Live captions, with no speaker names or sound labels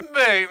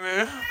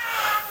Baby.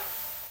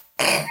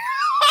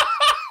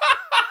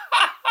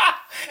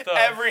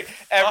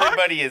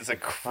 Everybody is a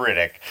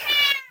critic.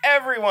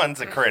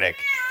 Everyone's a critic.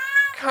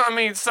 Come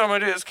eat some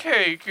of this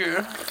cake.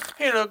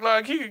 He looked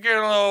like he could get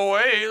a little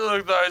weight.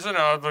 Look this and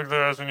I'll look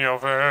this in your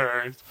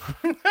face.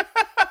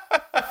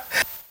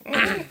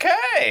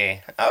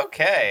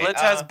 Okay.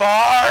 Blitz has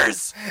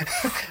bars.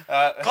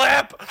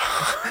 Clip.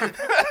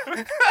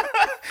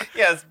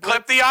 Yes.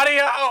 Clip the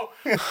audio.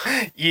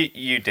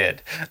 You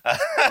did. Good.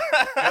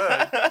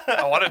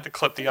 I wanted to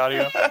clip the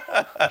audio.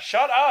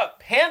 Shut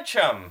up.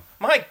 Pancham.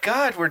 My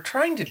God, we're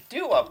trying to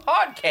do a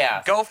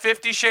podcast. Go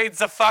 50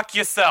 Shades of fuck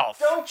yourself.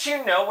 Don't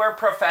you know we're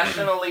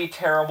professionally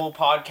terrible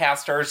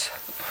podcasters?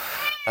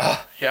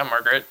 Yeah,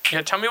 Margaret.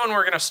 Yeah, tell me when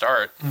we're going to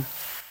start.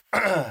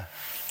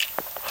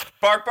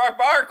 Bark, bark,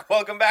 bark.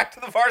 Welcome back to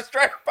the Far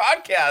Strider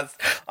podcast.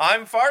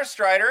 I'm Far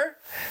Strider.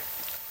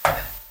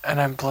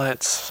 And I'm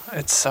Blitz.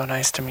 It's so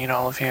nice to meet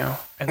all of you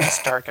in this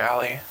dark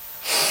alley.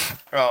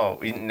 Oh,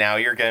 now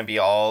you're going to be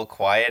all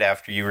quiet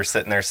after you were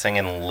sitting there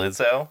singing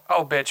Lizzo?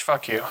 Oh, bitch,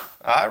 fuck you.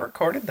 I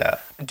recorded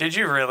that. Did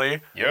you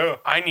really? Yeah.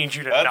 I need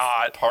you to That's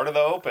not. part of the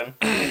open.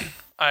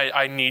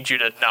 I need you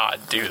to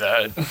not do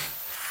that.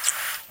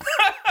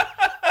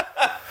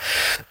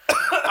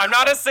 I'm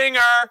not a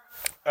singer.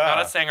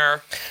 Not a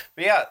singer.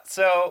 But yeah,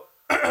 so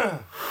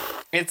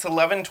it's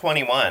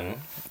 11:21,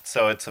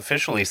 so it's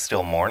officially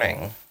still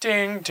morning.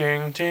 Ding,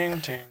 ding, ding,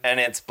 ding. And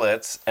it's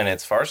Blitz, and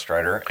it's Far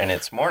Strider, and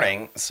it's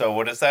morning. So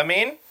what does that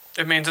mean?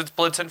 It means it's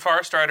Blitz and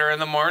Far Strider in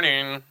the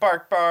morning.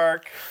 Bark,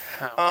 bark.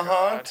 Oh,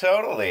 God.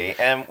 Totally.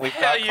 And we've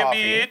got Hell yeah,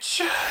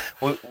 coffee.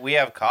 bitch. We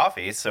have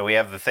coffee, so we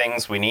have the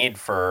things we need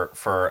for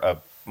a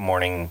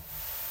morning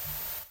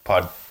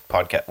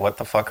podcast. What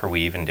the fuck are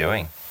we even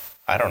doing?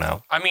 I don't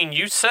know. I mean,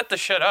 you set the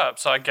shit up,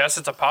 so I guess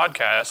it's a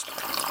podcast.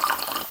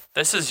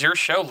 This is your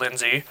show,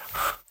 Lindsay.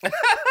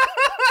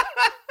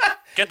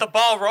 Get the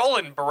ball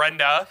rolling,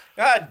 Brenda.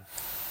 God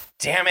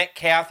damn it,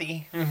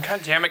 Kathy.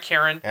 God damn it,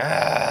 Karen.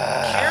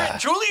 Ah. Karen,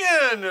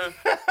 Julian.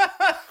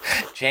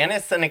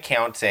 Janice in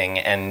accounting,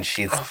 and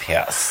she's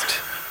pissed.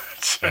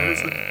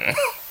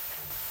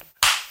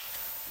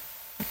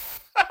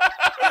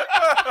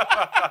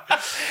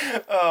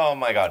 Oh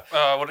my God.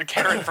 What a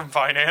Karen from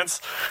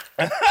finance.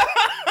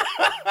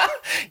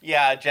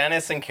 Yeah,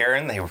 Janice and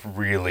Karen, they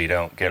really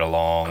don't get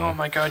along. Oh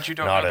my God, you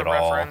don't Not know the at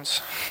all.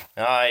 reference.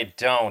 I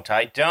don't.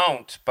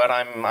 But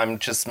I'm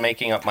just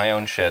making up my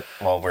own shit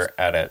while we're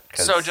at it.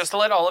 So just to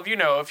let all of you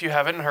know, if you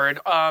haven't heard,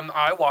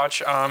 I watch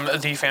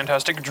the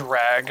Fantastic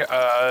Drag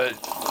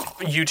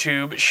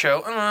YouTube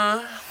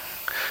show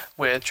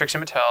with Trixie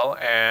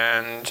Mattel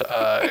and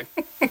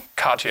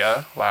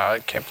Katya. Wow, I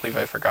can't believe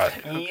I forgot.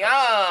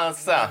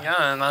 Yes.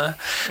 Yeah,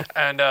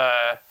 and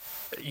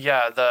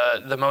yeah,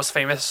 the most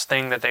famous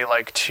thing that they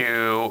like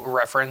to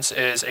reference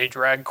is a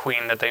drag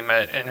queen that they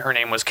met, and her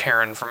name was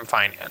Karen from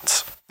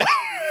finance.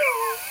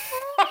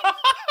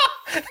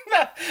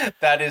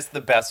 That is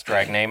the best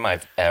drag name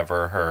I've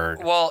ever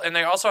heard. Well, and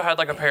they also had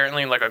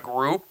apparently a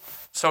group.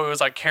 So it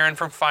was Karen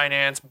from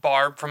finance,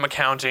 Barb from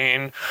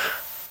accounting. And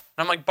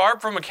I'm like,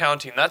 Barb from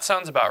accounting, that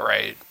sounds about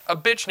right. A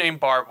bitch named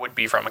Barb would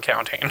be from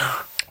accounting.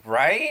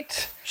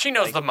 Right? She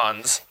knows the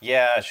muns.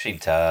 Yeah, she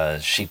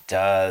does. She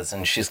does.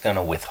 And she's going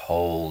to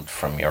withhold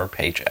from your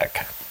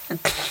paycheck.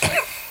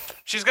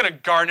 She's going to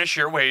garnish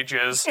your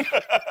wages.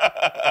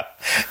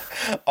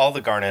 All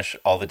the garnish,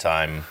 all the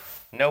time.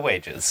 No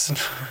wages.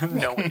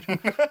 No wages.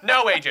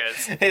 No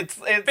wages. It's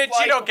Bitch,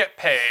 like, you don't get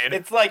paid.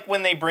 It's like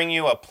when they bring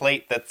you a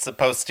plate that's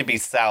supposed to be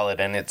salad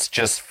and it's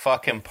just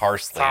fucking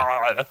parsley.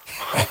 Salad.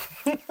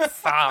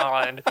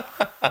 Salad.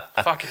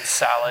 Fucking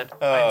salad.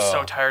 I'm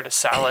so tired of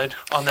salad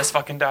on this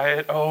fucking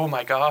diet. Oh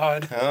my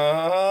God.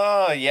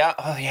 Oh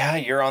yeah,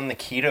 you're on the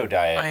keto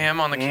diet. I am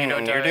on the keto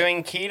diet. You're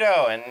doing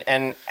keto,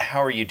 and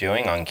how are you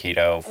doing on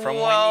keto?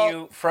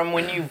 From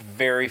when you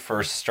very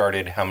first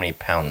started, how many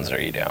pounds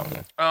are you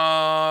down?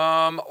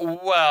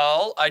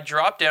 Well, I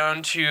dropped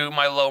down to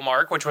my low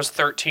mark, which was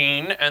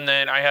 13, and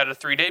then I had a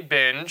 3-day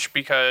binge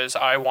because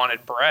I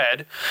wanted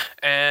bread,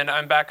 and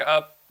I'm back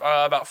up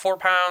about 4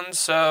 pounds,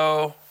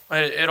 so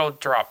it'll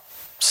drop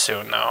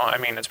soon, though. I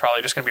mean, it's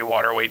probably just going to be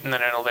water weight, and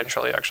then it'll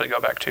eventually actually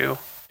go back to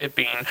it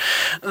being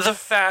the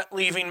fat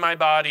leaving my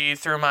body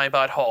through my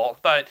butthole,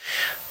 but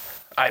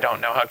I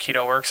don't know how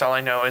keto works. All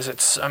I know is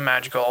it's a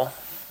magical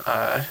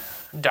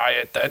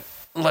diet that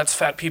lets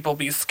fat people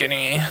be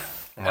skinny.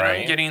 And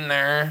I'm getting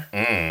there,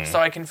 so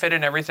I can fit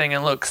in everything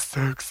and look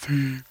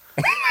sexy.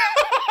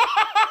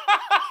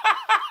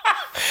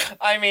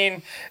 I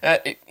mean,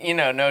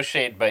 no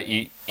shade, but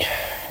you're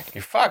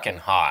fucking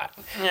hot.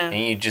 Yeah.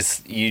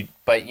 And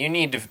but you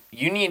need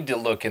to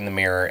look in the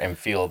mirror and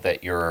feel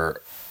that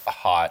you're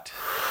hot.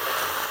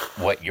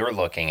 What you're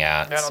looking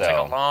at. That'll take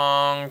a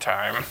long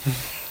time.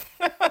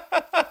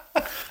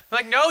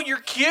 Like, no,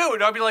 you're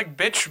cute. I'll be like,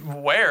 bitch,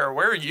 where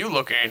are you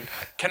looking?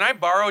 Can I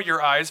borrow your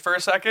eyes for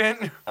a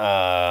second?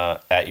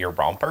 At your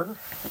romper?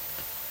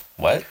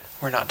 What?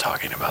 We're not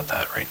talking about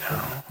that right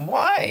now.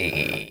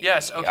 Why?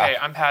 Yes, okay,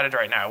 I'm padded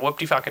right now.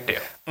 Whoop-de-fucking-do.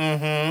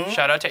 Mm-hmm.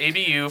 Shout out to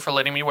ABU for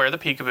letting me wear the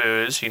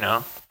peekaboos, you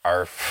know.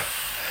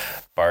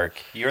 Arf. Bark.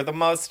 You're the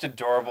most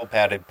adorable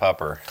padded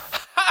pupper.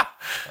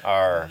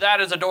 Arr.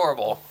 That is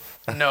adorable.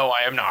 No,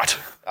 I am not.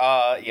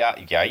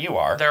 Yeah, you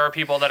are. There are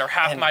people that are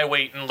half my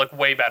weight and look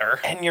way better.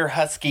 And your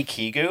husky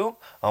Kigu?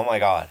 Oh my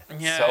god.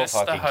 Yes, so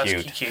fucking the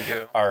husky cute.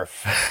 Kigu.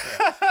 Arf.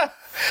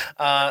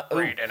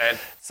 Great in it.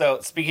 So,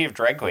 speaking of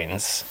drag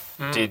queens,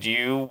 did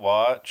you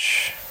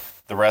watch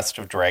the rest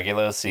of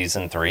Dragula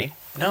season 3?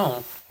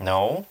 No.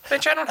 No?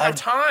 Bitch, I don't have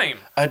time.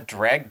 A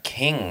drag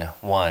king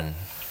won.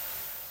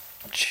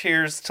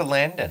 Cheers to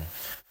Landon.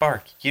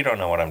 Bark, you don't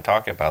know what I'm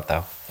talking about,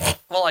 though.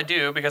 Well, I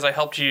do, because I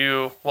helped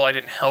you. Well, I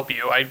didn't help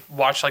you. I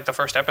watched, like, the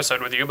first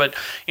episode with you. But,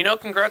 you know,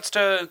 congrats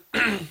to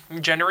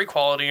gender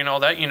equality and all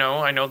that. You know,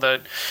 I know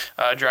that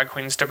drag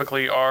queens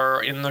typically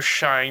are in the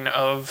shine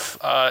of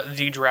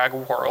the drag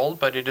world.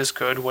 But it is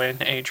good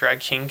when a drag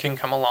king can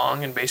come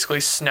along and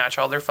basically snatch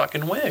all their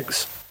fucking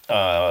wigs.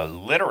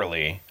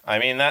 Literally. I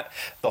mean, that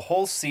the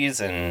whole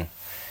season,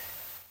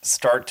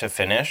 start to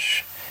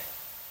finish,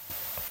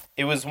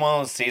 it was one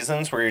of those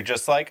seasons where you're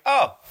just like,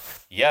 oh,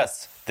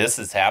 yes, this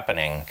is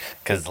happening.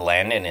 Because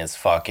Landon is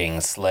fucking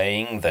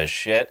slaying the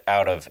shit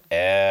out of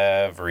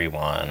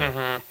everyone.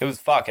 Mm-hmm. It was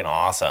fucking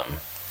awesome.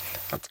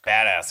 That's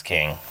badass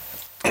king.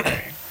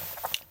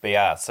 But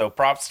yeah, so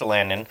props to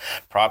Landon.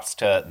 Props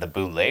to the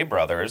Boulay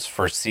brothers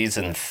for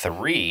season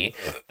 3.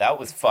 That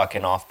was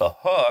fucking off the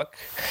hook.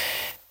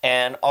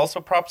 And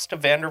also props to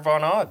Vander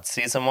Von Odd,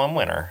 season 1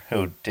 winner,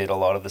 who did a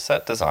lot of the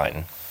set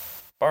design.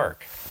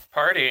 Bark.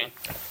 Party.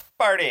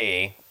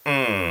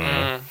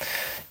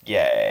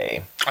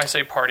 Yay. I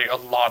say party a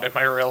lot in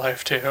my real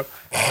life, too.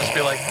 Just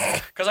be like,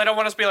 because I don't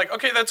want to be like,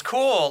 okay, that's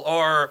cool,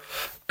 or,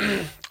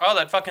 oh,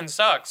 that fucking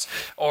sucks,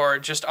 or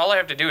just, all I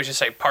have to do is just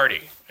say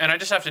party, and I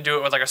just have to do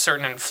it with, like, a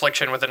certain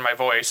inflection within my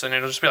voice, and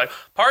it'll just be like,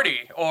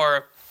 party,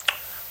 or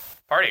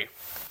party.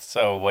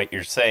 So what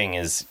you're saying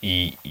is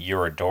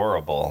you're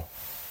adorable.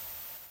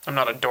 I'm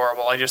not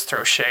adorable, I just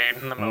throw shade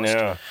in the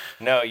most.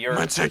 No, you're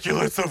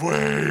meticulous of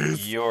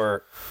ways.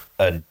 You're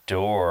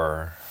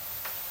adorable.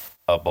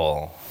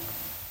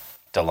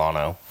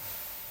 Delano.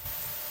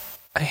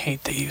 I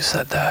hate that you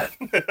said that.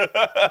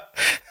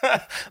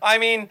 I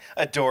mean,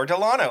 adore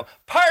Delano.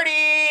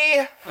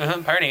 Party!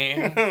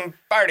 Party.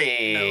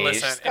 Party. No,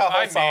 listen,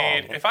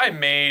 if I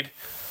made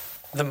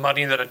the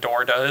money that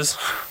Adore does,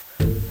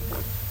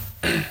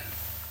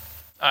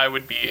 I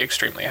would be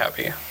extremely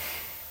happy.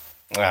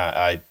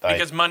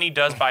 Because money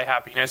does buy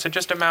happiness. It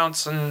just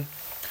amounts in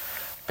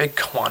big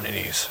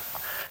quantities.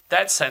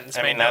 That sentence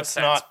made no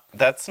sense.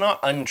 That's not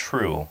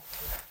untrue.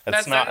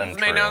 That's not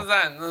untrue. Made no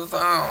sense.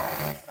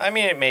 Oh. I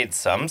mean, it made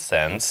some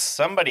sense.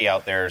 Somebody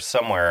out there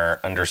somewhere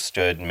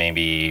understood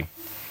maybe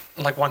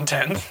like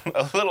 1/10.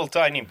 A little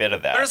tiny bit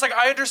of that. There's like,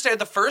 I understand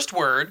the first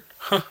word.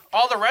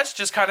 All the rest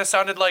just kind of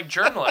sounded like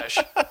journalish.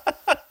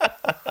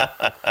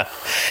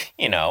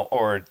 You know,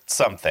 or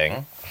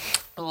something.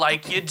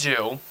 Like you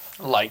do.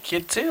 Like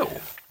you do.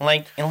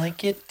 Like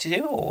you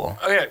do.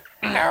 Okay.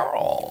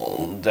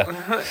 Harold.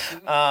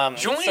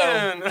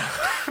 Julian.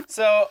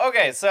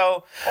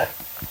 So.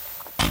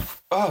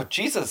 Oh,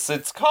 Jesus,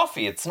 it's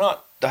coffee. It's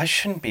not. I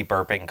shouldn't be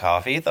burping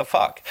coffee. The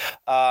fuck?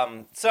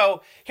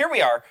 So here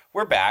we are.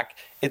 We're back.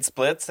 It's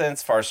Blitz and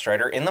it's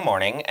Farstrider in the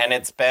morning, and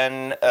it's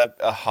been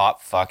a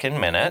hot fucking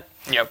minute.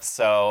 Yep.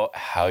 So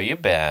how you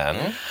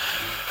been?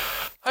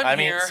 I'm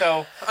here,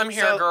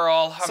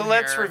 girl.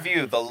 Let's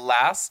review. The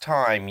last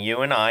time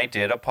you and I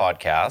did a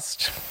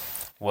podcast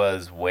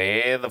was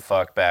way the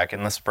fuck back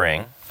in the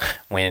spring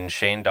when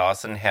Shane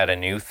Dawson had a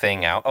new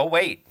thing out. Oh,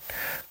 wait.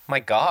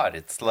 My God,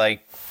 it's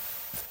like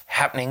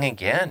happening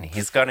again.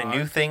 He's got a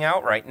new thing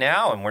out right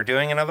now, and we're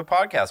doing another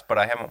podcast, but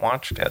I haven't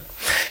watched it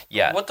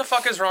yet. What the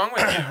fuck is wrong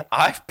with you?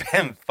 I've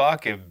been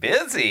fucking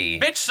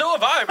busy. Bitch, so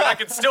have I, but I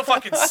can still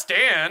fucking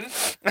stand.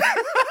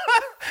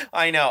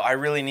 I know. I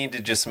really need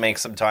to just make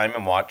some time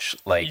and watch,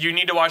 like... You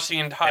need to watch the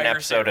entire an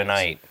episode series. A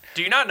night.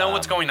 Do you not know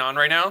what's going on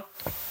right now?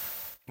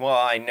 Well,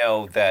 I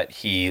know that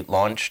he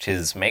launched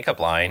his makeup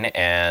line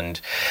and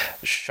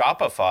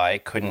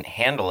Shopify couldn't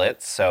handle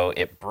it, so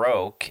it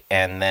broke.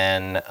 And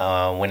then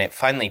when it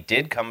finally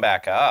did come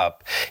back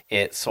up,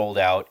 it sold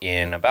out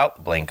in about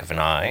the blink of an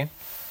eye.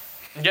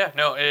 Yeah,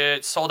 no,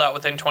 it sold out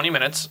within 20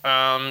 minutes.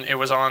 It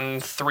was on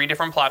 3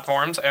 different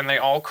platforms, and they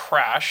all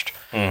crashed.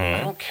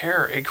 Mm-hmm. I don't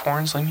care.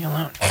 Acorns, leave me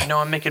alone. I know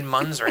I'm making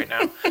muns right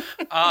now.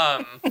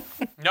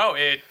 No,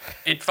 it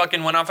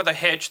fucking went off with a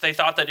hitch. They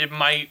thought that it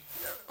might...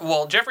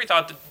 Well, Jeffrey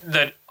thought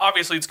that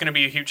obviously it's going to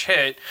be a huge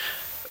hit,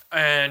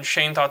 and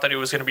Shane thought that it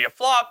was going to be a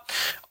flop,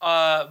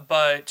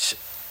 but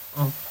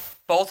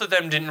both of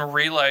them didn't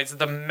realize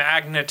the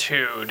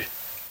magnitude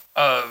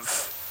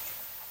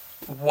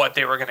of what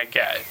they were going to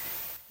get.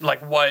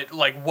 Like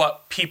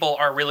what people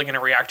are really going to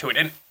react to it,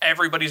 and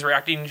everybody's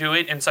reacting to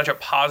it in such a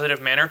positive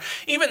manner,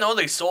 even though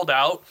they sold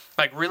out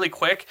like really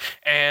quick,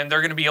 and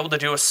they're going to be able to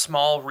do a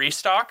small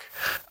restock.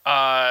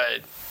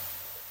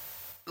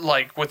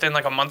 like within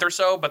like a month or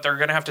so, but they're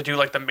gonna have to do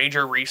like the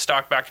major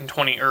restock back in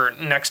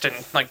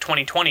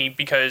 2020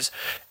 because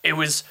it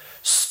was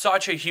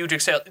such a huge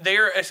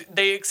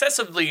they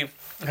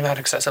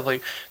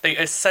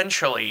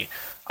essentially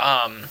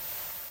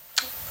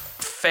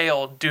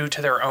failed due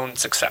to their own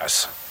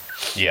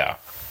success. Yeah.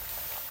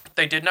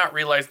 They did not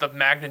realize the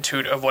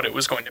magnitude of what it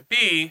was going to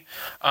be,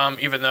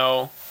 even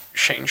though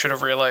Shane should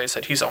have realized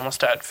that he's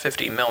almost at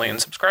 50 million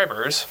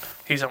subscribers.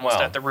 He's almost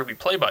at the Ruby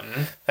play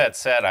button. That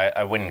said,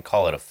 I wouldn't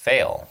call it a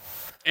fail.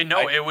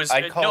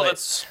 I'd call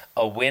it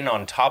a win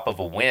on top of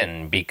a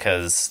win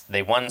because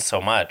they won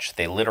so much,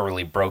 they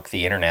literally broke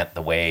the internet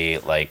the way,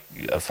 like,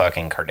 a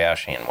fucking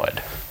Kardashian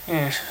would.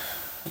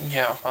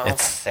 Yeah, well,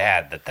 it's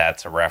sad that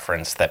that's a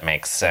reference that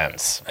makes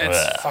sense.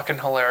 It's fucking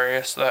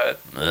hilarious that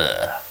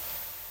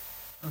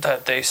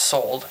they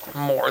sold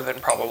more than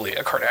probably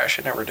a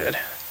Kardashian ever did.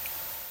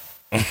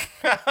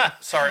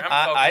 Sorry, I'm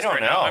focused I don't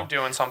right know. now. I'm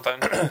doing something.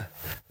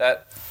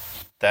 That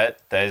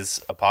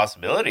is a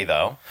possibility,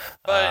 though.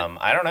 But,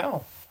 I don't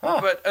know.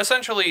 Huh. But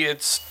essentially,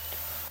 it's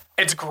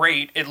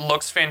great. It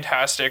looks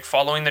fantastic.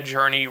 Following the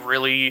journey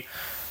really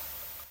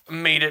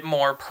made it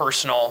more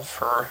personal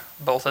for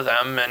both of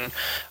them, and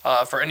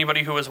for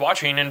anybody who was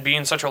watching and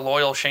being such a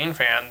loyal Shane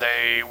fan,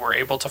 they were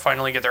able to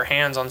finally get their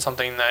hands on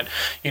something that,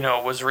 you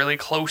know, was really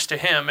close to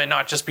him, and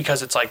not just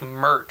because it's like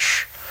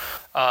merch.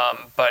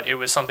 But it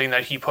was something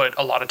that he put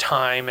a lot of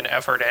time and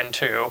effort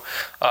into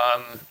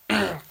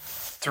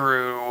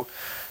through,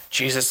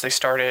 Jesus, I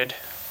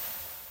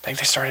think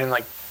they started in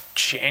like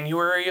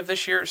January of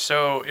this year.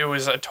 So it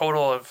was a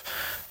total of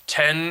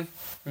 10,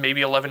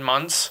 maybe 11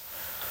 months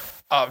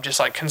of just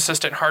like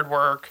consistent hard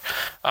work.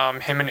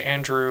 Him and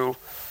Andrew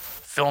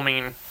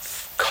filming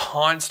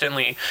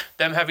constantly,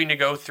 them having to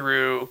go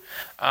through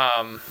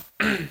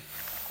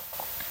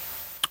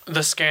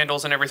the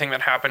scandals and everything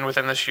that happened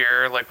within this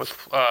year, like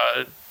with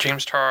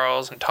James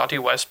Charles and Tati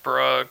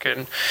Westbrook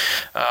and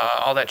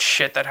all that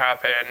shit that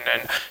happened.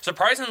 And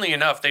surprisingly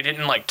enough, they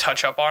didn't like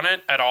touch up on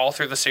it at all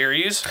through the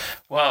series.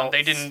 Well,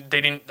 they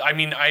didn't. I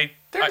mean,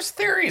 there's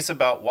theories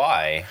about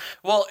why.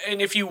 Well,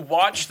 and if you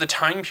watch the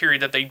time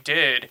period that they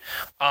did,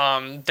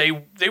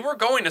 they were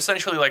going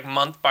essentially like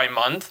month by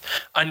month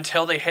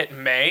until they hit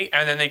May,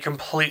 and then they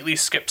completely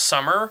skipped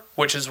summer,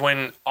 which is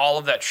when all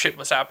of that shit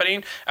was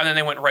happening, and then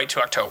they went right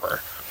to October.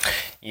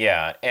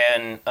 Yeah,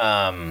 and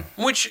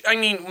which, I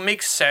mean,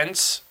 makes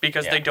sense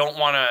because they don't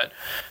want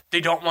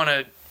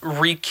to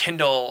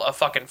rekindle a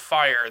fucking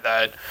fire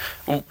that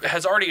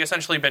has already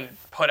essentially been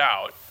put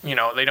out. You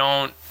know, they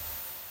don't,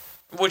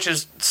 which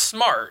is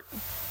smart,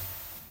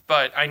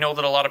 but I know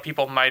that a lot of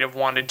people might have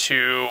wanted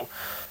to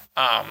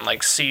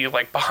like see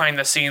like behind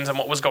the scenes and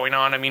what was going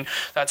on. I mean,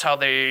 that's how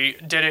they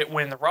did it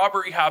when the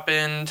robbery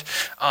happened,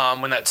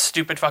 when that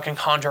stupid fucking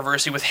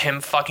controversy with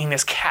him fucking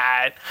his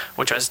cat,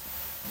 which was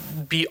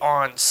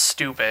beyond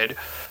stupid.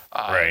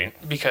 Right.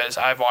 Because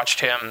I've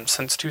watched him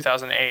since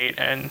 2008,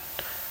 and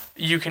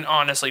you can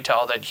honestly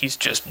tell that he's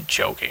just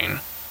joking.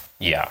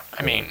 Yeah.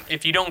 I mean,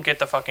 if you don't get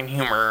the fucking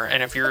humor,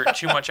 and if you're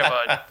too much of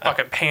a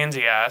fucking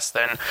pansy ass,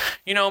 then,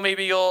 you know,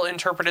 maybe you'll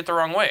interpret it the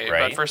wrong way.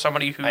 Right? But for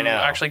somebody who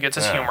actually gets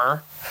his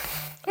humor,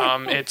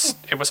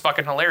 it was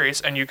fucking hilarious,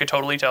 and you could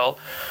totally tell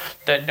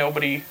that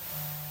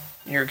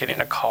you're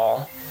getting a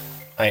call.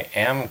 I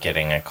am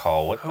getting a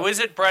call. Who is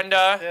it,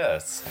 Brenda?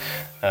 Yes.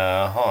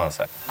 Hold on a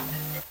sec.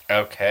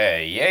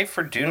 Okay. Yay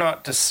for do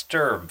not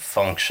disturb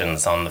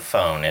functions on the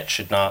phone. It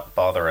should not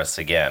bother us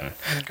again.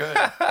 Good.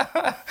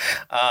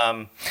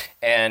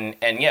 And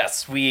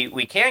yes,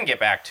 we can get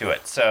back to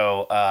it.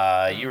 So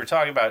you were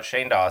talking about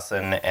Shane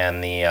Dawson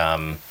and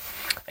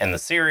the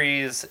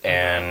series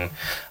and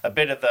a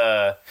bit of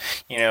the,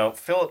 you know,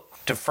 Philip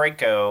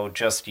DeFranco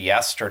just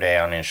yesterday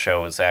on his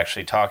show was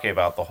actually talking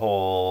about the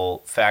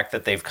whole fact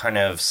that they've kind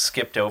of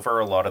skipped over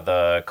a lot of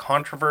the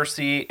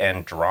controversy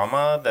and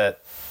drama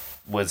that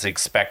was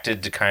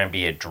expected to kind of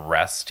be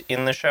addressed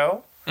in the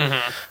show.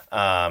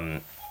 Mm-hmm.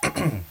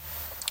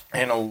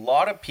 And a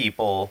lot of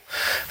people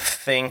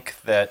think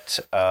that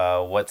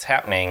what's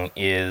happening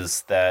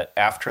is that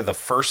after the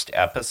first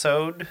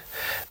episode,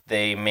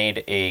 they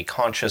made a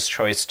conscious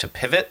choice to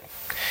pivot.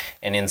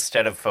 And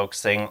instead of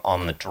focusing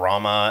on the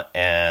drama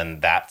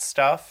and that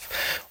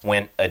stuff,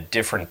 went a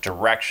different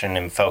direction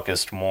and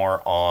focused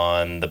more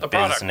on the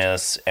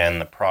business and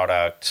the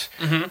product,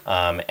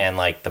 and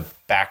like the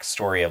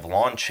backstory of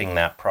launching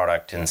that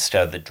product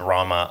instead of the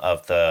drama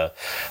of the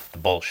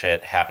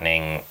bullshit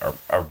happening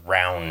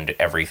around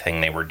everything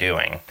they were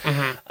doing.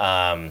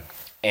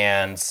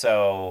 And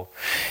so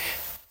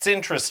it's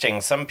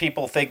interesting. Some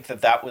people think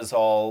that was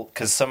all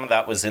because some of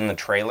that was in the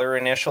trailer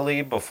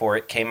initially before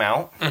it came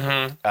out.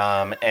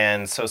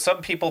 And so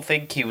some people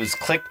think he was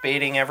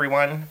clickbaiting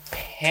everyone.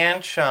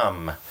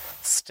 Pancham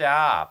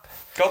Stop.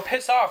 Go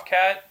piss off,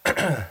 cat.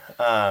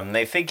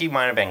 They think he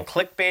might have been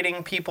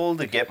clickbaiting people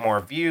to get more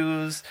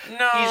views.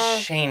 No.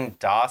 He's Shane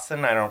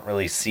Dawson. I don't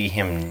really see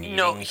him needing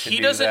to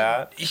do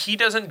that. He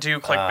doesn't do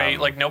clickbait.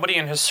 Like, nobody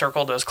in his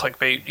circle does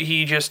clickbait.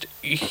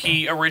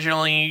 He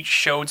originally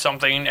showed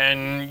something,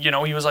 and, you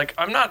know, he was like,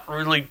 I'm not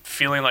really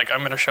feeling like I'm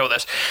going to show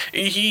this.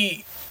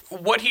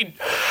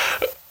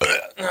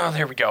 Oh,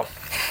 there we go.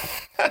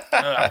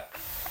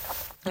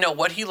 No,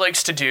 what he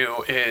likes to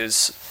do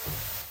is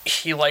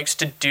he likes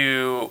to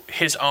do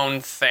his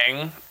own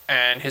thing,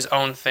 and his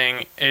own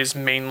thing is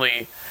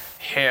mainly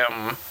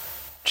him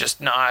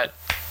just not...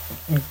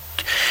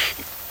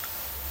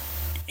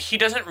 He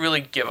doesn't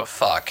really give a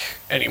fuck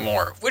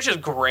anymore, which is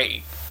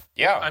great.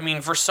 Yeah. I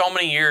mean, for so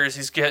many years,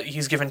 he's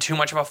given too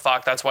much of a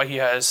fuck. That's why he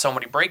has so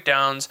many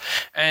breakdowns.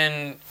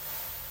 And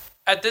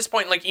at this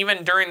point, like,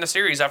 even during the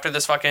series, after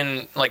this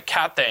fucking, like,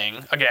 cat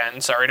thing,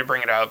 again, sorry to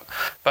bring it up,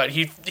 but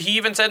he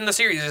even said in the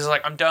series, he's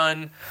like, I'm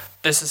done.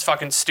 This is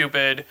fucking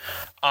stupid.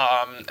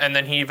 And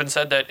then he even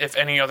said that if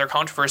any other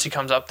controversy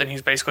comes up, then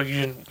he's going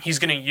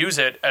to use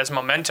it as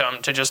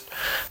momentum to just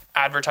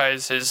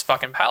advertise his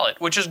fucking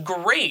palette, which is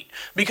great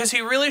because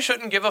he really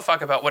shouldn't give a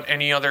fuck about what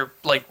any other,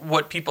 like,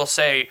 what people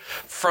say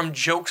from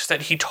jokes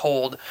that he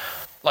told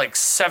like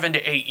 7 to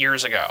 8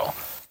 years ago.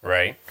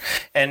 Right.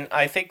 And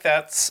I think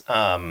that's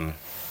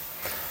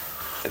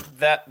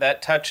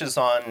that touches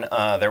on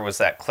there was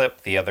that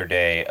clip the other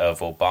day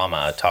of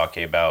Obama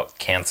talking about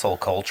cancel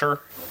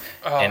culture.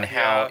 And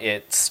how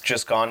it's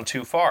just gone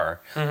too far.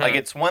 Mm-hmm. Like,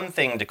 it's one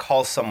thing to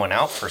call someone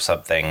out for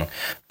something,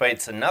 but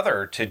it's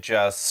another to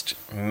just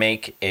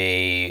make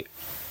a,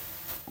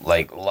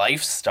 like,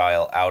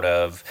 lifestyle out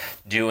of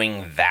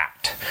doing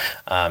that.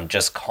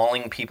 Just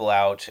calling people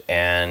out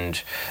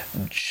and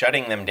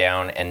shutting them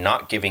down and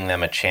not giving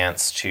them a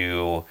chance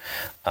to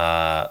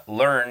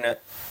learn,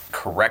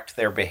 correct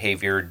their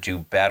behavior, do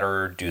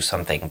better, do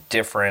something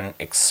different,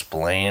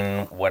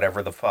 explain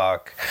whatever the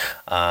fuck.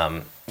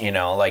 You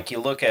know, like, you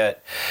look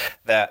at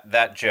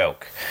that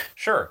joke.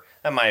 Sure,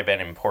 that might have been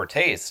in poor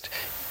taste.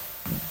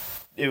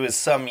 It was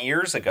some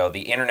years ago.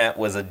 The internet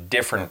was a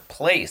different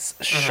place.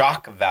 Mm-hmm.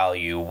 Shock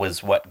value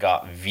was what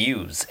got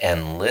views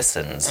and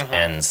listens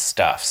and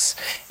stuffs.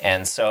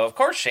 And so, of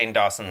course, Shane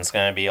Dawson's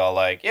going to be all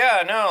like,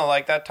 yeah, no,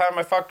 like that time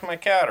I fucked my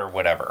cat or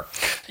whatever.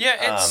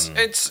 Yeah,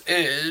 it's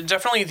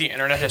definitely the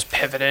internet has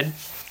pivoted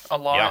a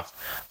lot.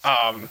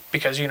 Yeah.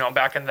 Because, you know,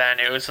 back in then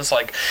it was just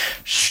like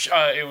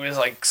it was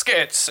like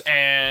skits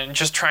and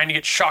just trying to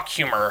get shock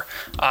humor,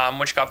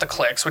 which got the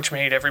clicks, which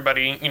made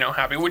everybody, you know,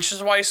 happy, which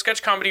is why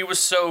sketch comedy was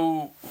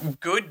so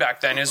good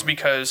back then, is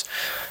because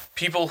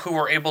people who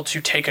were able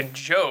to take a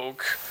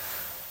joke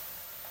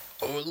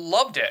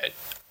loved it.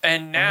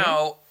 And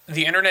now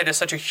the internet is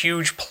such a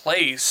huge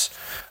place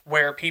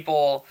where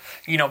people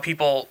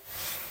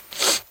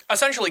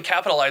essentially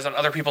capitalize on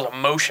other people's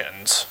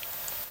emotions.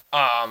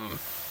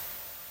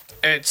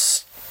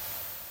 It's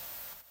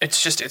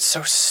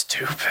so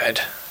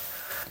stupid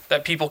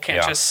that people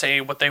can't just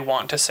say what they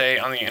want to say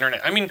on the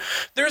internet. I mean,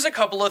 there's a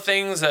couple of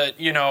things that,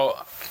 you know,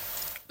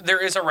 there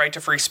is a right to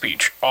free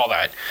speech, all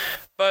that.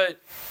 But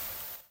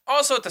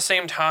also at the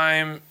same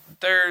time,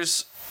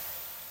 there's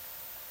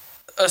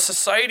a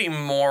society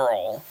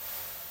moral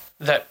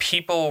that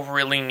people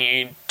really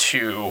need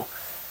to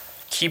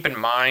keep in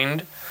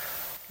mind.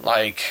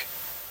 Like,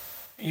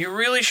 you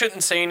really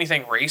shouldn't say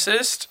anything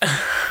racist.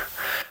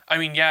 I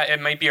mean, yeah, it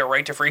might be a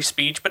right to free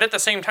speech, but at the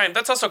same time,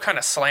 that's also kind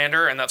of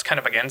slander, and that's kind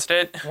of against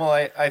it.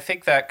 Well, I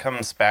think that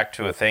comes back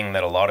to a thing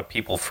that a lot of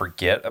people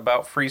forget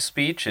about free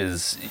speech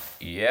is,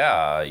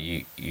 yeah,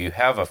 you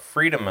have a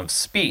freedom of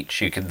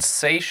speech. You can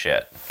say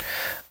shit.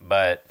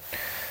 But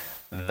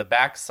the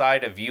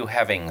backside of you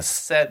having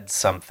said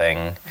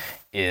something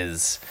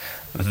is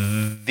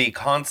the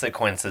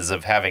consequences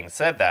of having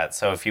said that.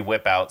 So if you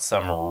whip out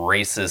some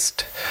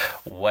racist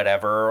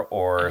whatever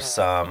or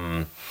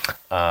some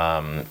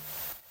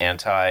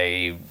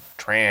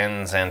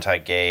anti-trans,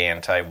 anti-gay,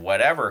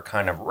 anti-whatever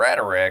kind of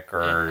rhetoric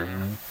or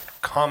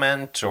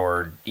comment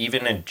or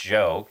even a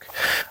joke,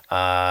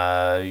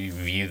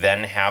 you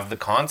then have the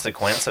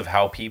consequence of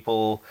how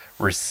people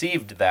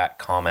received that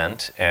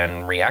comment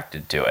and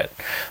reacted to it.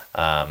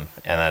 And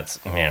that's,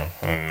 you know,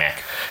 meh.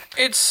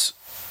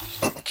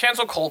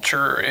 Cancel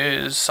culture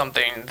is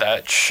something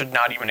that should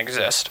not even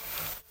exist.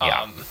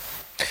 Yeah.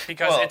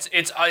 Because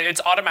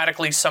it's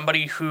automatically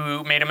somebody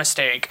who made a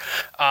mistake.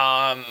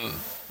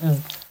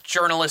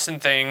 Journalists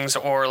and things,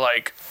 or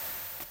like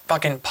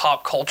fucking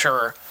pop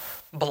culture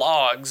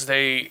blogs,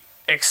 they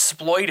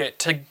exploit it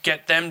to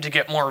get them to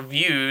get more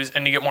views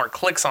and to get more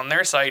clicks on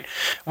their site,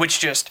 which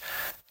just...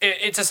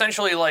 It's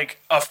essentially like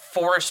a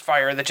forest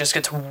fire that just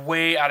gets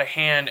way out of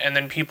hand, and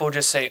then people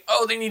just say,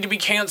 oh, they need to be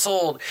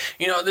canceled.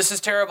 You know, this is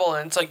terrible.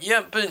 And it's like,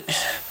 yeah, but...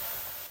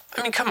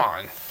 I mean, come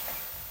on.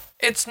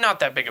 It's not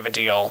that big of a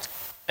deal.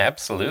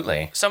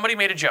 Absolutely. Somebody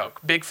made a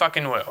joke. Big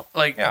fucking woo.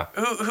 Like,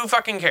 who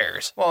fucking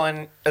cares? Well,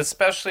 and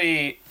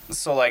especially,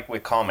 so like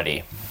with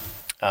comedy,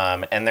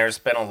 And there's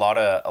been a lot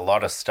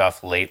of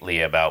stuff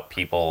lately about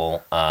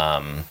people.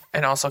 And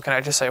also, can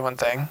I just say one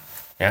thing?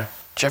 Yeah.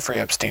 Jeffrey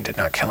Epstein did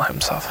not kill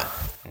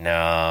himself.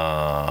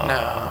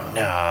 No.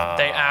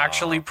 They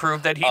actually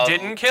proved that he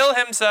didn't kill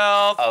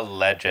himself.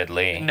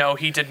 Allegedly. No,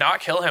 he did not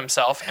kill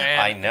himself.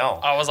 And I know.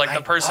 I was like,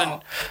 the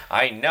person.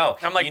 I know.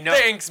 I'm like,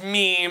 thanks,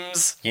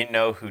 memes. You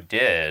know who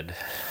did?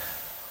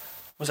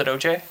 Was it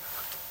OJ?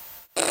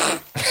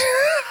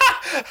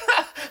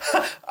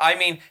 I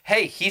mean,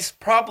 hey, he's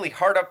probably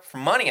hard up for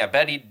money. I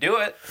bet he'd do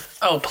it.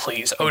 Oh,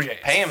 please.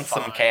 OJ. Pay him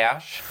some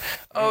cash.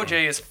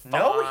 OJ is fine.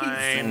 No,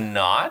 he's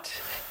not.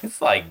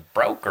 He's like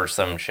broke or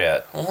some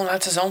shit. Well,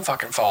 that's his own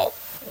fucking fault.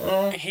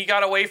 He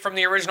got away from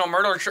the original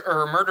murder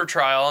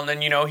trial, and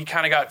then, he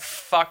kind of got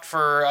fucked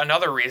for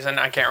another reason.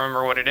 I can't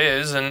remember what it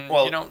is. And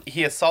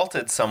he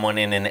assaulted someone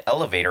in an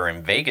elevator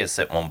in Vegas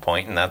at one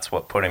point, and that's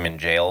what put him in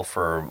jail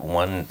for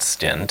one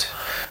stint.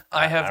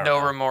 I have no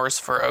remorse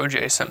for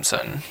O.J.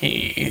 Simpson.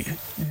 He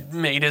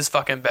made his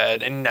fucking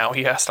bed, and now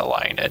he has to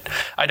lie in it.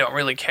 I don't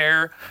really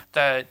care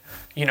that,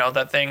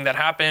 that thing that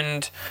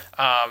happened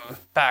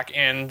back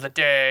in the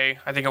day.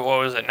 I think it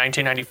was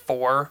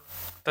 1994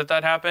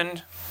 that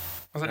happened.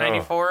 Was it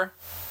 94?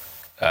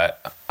 I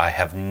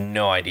have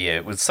no idea.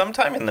 It was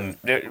sometime in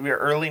the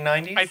early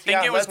 90s. I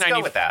think it was 90.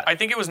 Go with that. I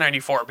think it was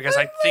 94 because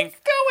Let's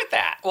go with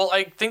that. Well,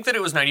 I think that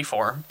it was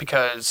 94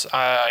 because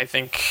I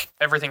think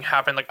everything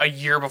happened like a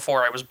year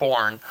before I was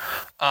born.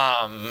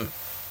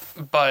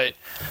 But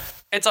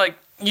it's like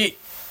you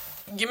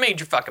made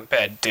your fucking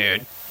bed,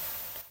 dude.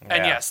 Yeah.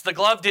 And yes, the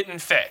glove didn't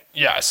fit.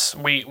 Yes,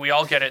 we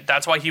all get it.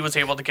 That's why he was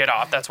able to get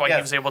off. That's why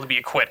he was able to be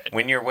acquitted.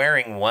 When you're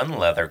wearing one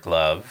leather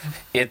glove,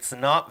 it's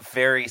not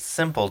very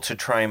simple to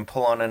try and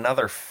pull on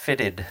another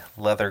fitted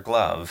leather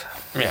glove.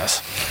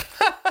 Yes.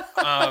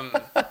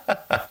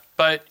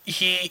 But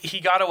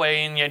he got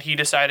away, and yet he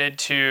decided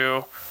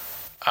to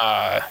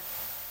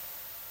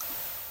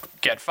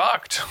get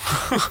fucked.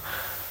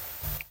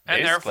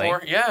 And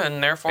therefore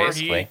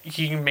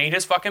he made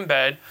his fucking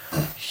bed.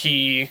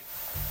 He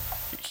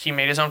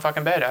made his own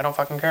fucking bed. I don't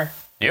fucking care.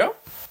 Yeah,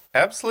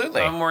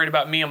 absolutely. I'm worried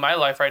about me and my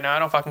life right now. I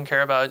don't fucking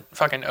care about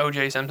fucking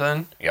O.J.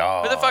 Simpson.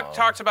 Yeah. Who the fuck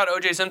talks about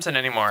O.J. Simpson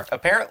anymore?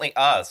 Apparently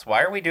us.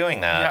 Why are we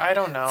doing that? Yeah, I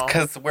don't know.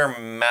 Because we're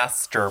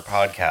master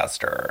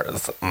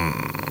podcasters.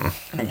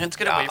 Let's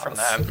get away from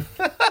that.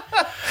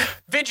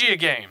 Vigia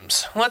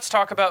games. Let's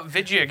talk about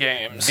Vigia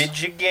games.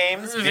 Vigia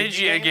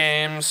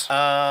games?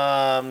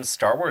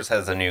 Star Wars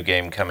has a new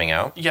game coming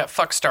out. Yeah,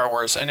 fuck Star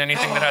Wars and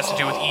anything that has to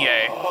do with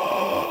EA.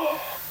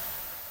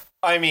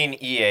 I mean,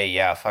 EA,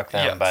 yeah, fuck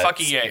them. Yeah, but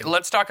fuck EA.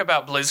 Let's talk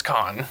about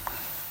BlizzCon.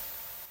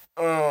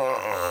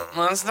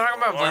 Let's talk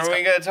about BlizzCon. Are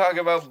we going to talk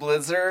about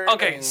Blizzard?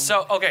 Okay,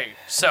 so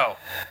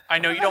I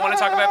know you don't want to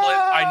talk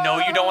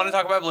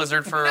about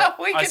Blizzard for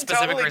a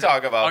specific reason.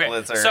 Talk about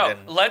Blizzard. So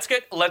let's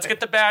get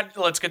the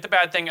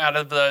bad thing out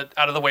of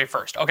the way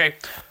first. Okay,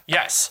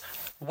 yes,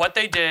 what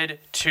they did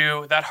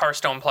to that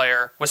Hearthstone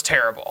player was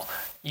terrible.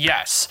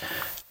 Yes,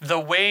 the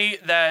way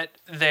that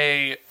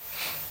they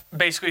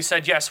basically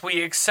said, yes,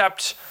 we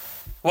accept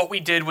what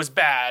we did was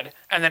bad,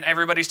 and then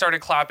everybody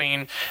started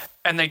clapping,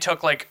 and they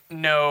took they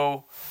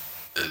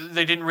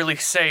didn't really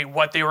say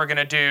what they were going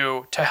to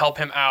do to help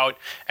him out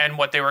and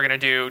what they were going to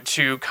do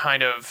to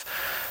kind of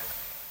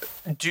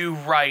do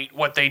right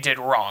what they did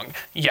wrong.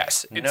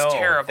 Yes, it's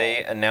terrible.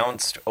 They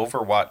announced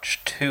Overwatch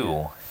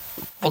 2.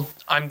 Well,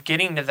 I'm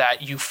getting to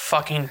that, you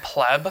fucking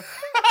pleb.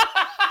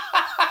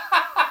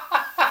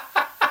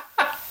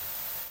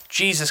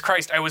 Jesus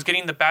Christ, I was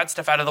getting the bad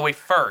stuff out of the way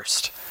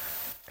first.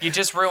 You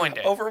just ruined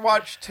it.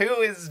 Overwatch 2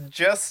 is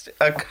just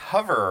a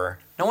cover.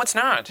 No, it's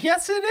not.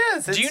 Yes, it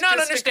is. Do you not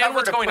understand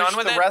what's going on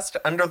with it? The rest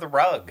under the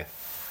rug.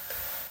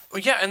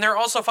 Yeah, and they're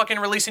also fucking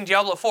releasing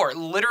Diablo 4.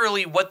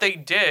 Literally, what they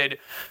did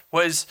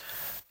was,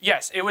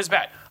 yes, it was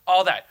bad.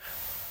 All that.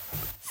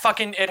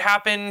 Fucking, it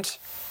happened.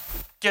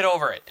 Get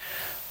over it.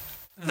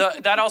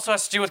 That also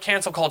has to do with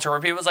cancel culture, where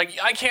people's like,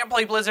 I can't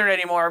play Blizzard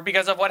anymore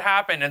because of what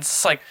happened. It's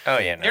just like, oh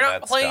yeah, no, you're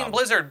not playing dumb.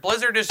 Blizzard.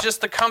 Blizzard is just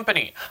the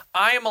company.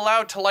 I am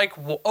allowed to like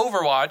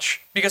Overwatch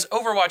because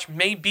Overwatch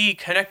may be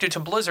connected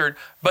to Blizzard,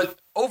 but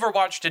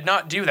Overwatch did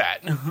not do that.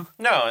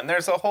 No, and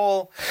there's a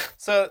whole...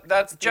 So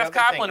that's Jeff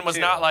Kaplan was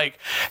not like,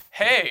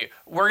 hey,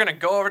 we're going to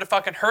go over to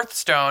fucking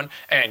Hearthstone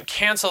and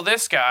cancel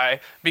this guy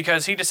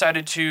because he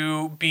decided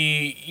to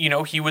be,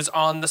 he was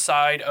on the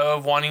side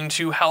of wanting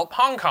to help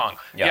Hong Kong.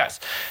 Yeah. Yes.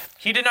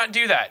 He did not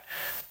do that.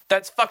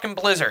 That's fucking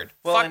Blizzard.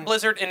 Fuck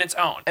Blizzard in its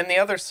own. And the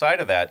other side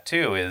of that,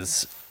 too,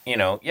 is...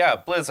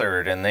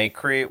 Blizzard, and they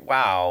create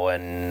WoW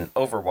and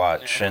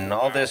Overwatch and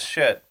all this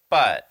shit.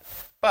 But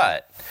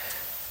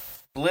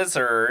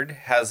Blizzard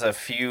has a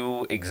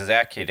few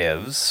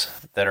executives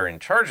that are in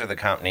charge of the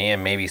company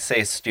and maybe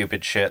say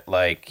stupid shit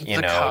like,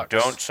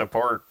 don't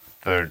support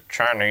the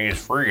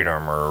Chinese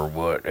freedom or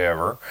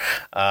whatever.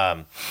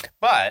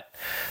 But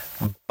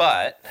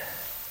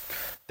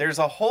there's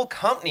a whole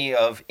company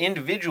of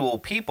individual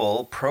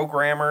people,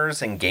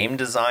 programmers and game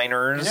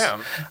designers,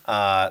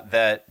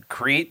 that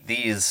create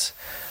these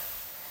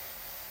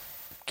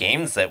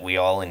games that we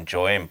all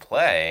enjoy and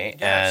play.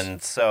 Yes.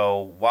 And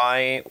so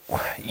why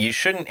you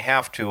shouldn't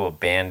have to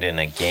abandon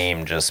a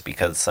game just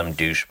because some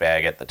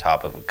douchebag at the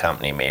top of a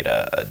company made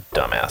a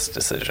dumbass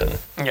decision.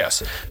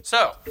 Yes.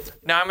 So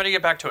now I'm gonna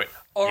get back to it.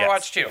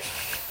 Overwatch 2.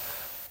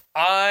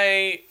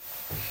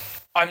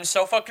 I'm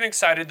so fucking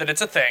excited that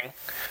it's a thing.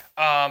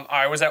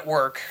 I was at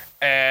work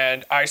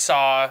and I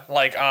saw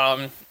like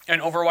an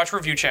Overwatch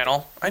review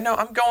channel. I know,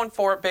 I'm going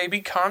for it,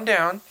 baby. Calm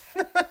down.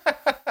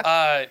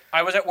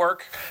 I was at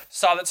work,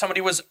 saw that somebody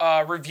was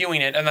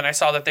reviewing it, and then I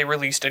saw that they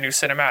released a new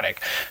cinematic.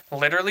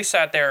 Literally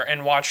sat there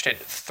and watched it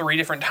 3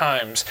 different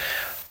times.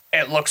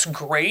 It looks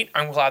great.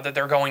 I'm glad that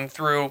they're going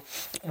through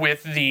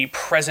with the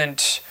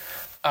present.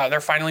 They're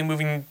finally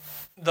moving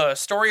the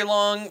story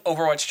along.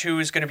 Overwatch 2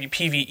 is going to be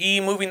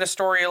PvE moving the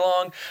story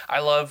along. I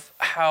love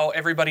how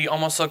everybody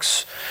almost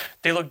looks,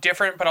 they look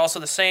different but also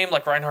the same.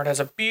 Like Reinhardt has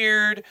a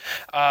beard,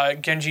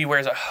 Genji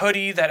wears a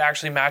hoodie that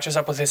actually matches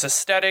up with his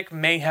aesthetic,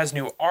 Mei has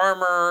new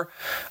armor,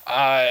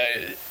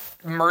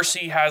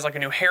 Mercy has like a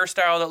new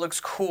hairstyle that looks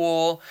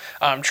cool.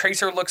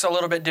 Tracer looks a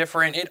little bit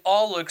different. It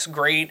all looks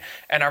great,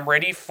 and I'm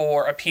ready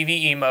for a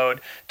PvE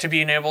mode to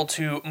being able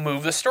to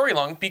move the story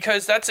along,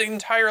 because that's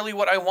entirely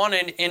what I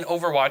wanted in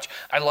Overwatch.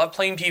 I love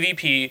playing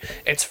PvP.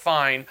 It's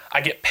fine.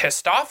 I get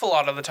pissed off a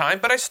lot of the time,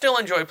 but I still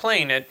enjoy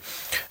playing it.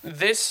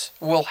 This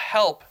will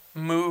help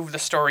move the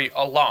story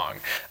along,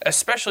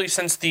 especially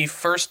since the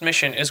first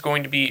mission is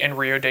going to be in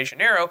Rio de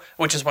Janeiro,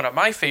 which is one of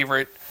my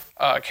favorite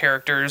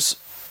characters'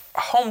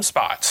 home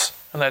spots,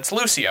 and that's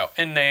Lucio.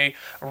 And they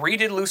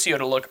redid Lucio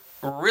to look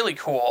really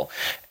cool,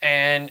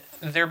 and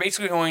they're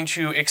basically going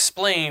to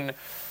explain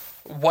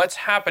what's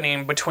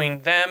happening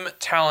between them,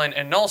 Talon,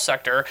 and Null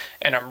Sector,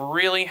 and I'm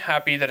really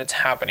happy that it's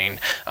happening.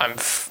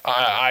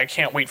 I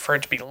can't wait for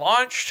it to be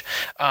launched.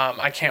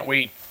 I can't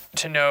wait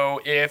to know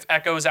if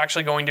Echo is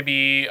actually going to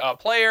be a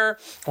player,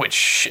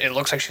 which it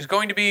looks like she's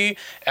going to be.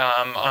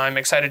 I'm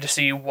excited to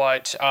see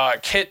what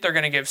kit they're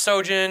going to give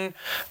Sojin.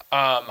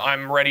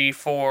 I'm ready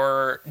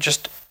for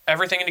just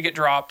everything to get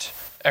dropped,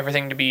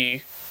 everything to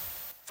be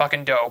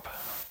fucking dope,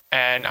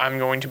 and I'm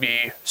going to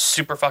be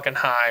super fucking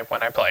high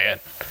when I play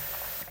it.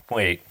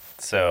 Wait,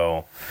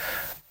 so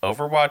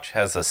Overwatch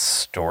has a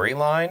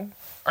storyline?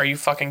 Are you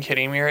fucking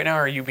kidding me right now,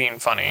 or are you being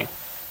funny?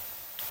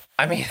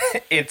 I mean,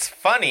 it's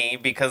funny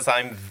because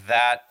I'm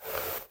that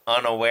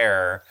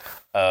unaware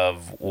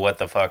of what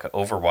the fuck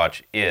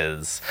Overwatch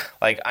is.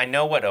 Like, I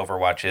know what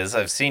Overwatch is.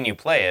 I've seen you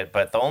play it,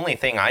 but the only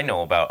thing I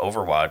know about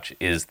Overwatch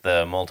is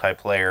the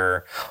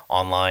multiplayer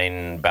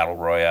online battle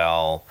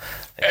royale,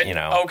 you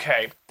know.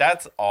 Okay.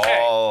 That's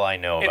all I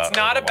know about It's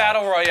not Overwatch. a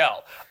battle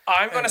royale.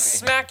 I'm going to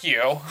smack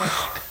you.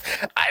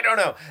 I don't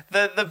know.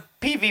 The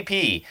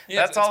PvP.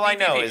 Yes, That's all I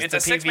know PvP. is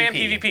it's the a 6-man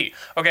PvP.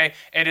 Okay,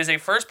 it is a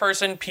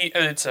first-person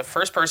it's a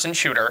first-person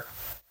shooter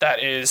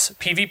that is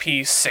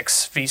PvP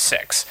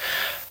 6v6.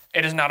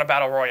 It is not a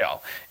battle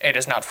royale. It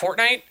is not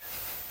Fortnite.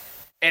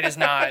 It is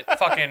not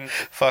fucking...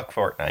 Fuck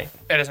Fortnite.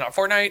 It is not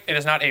Fortnite. It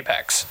is not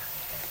Apex.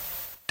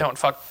 Don't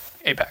fuck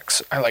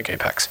Apex. I like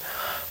Apex.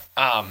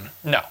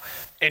 No.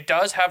 It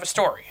does have a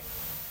story.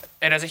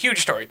 It has a huge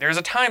story. There's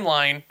a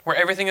timeline where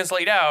everything is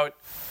laid out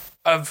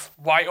of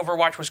why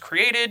Overwatch was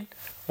created,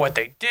 what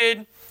they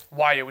did,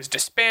 why it was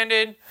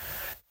disbanded,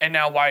 and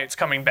now why it's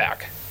coming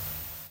back.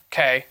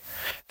 Okay?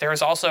 There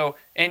is also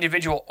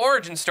individual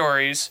origin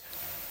stories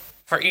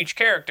for each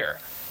character.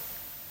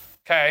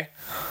 Okay?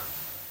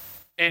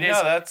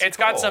 It's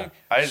got some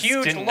I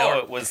huge didn't lore. know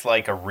it was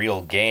like a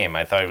real game.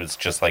 I thought it was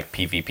just like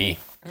PvP.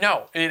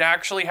 No, it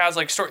actually has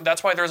like story.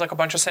 That's why there's like a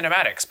bunch of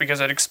cinematics,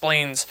 because it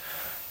explains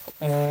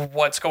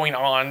what's going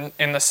on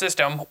in the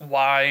system,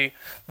 why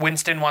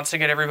Winston wants to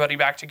get everybody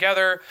back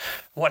together,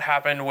 what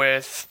happened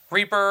with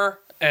Reaper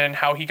and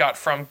how he got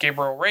from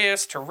Gabriel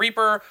Reyes to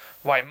Reaper,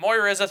 why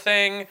Moira is a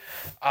thing,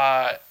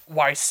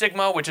 why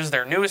Sigma, which is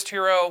their newest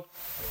hero,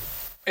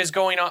 is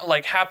going on,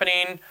 like,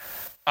 happening,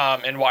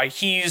 and why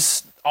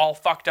he's all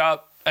fucked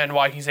up, and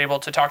why he's able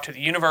to talk to the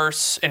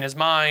universe in his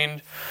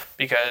mind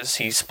because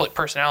he split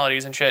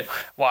personalities and shit,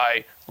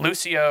 why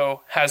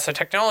Lucio has the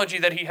technology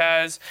that he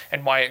has,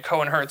 and why it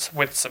co-inherits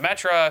with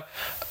Symmetra.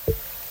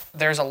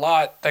 There's a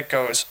lot that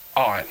goes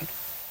on.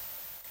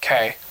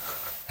 Okay.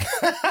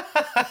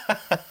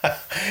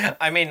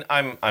 I mean,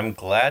 I'm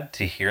glad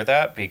to hear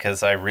that,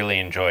 because I really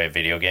enjoy a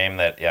video game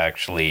that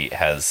actually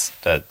has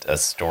a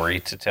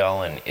story to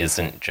tell and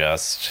isn't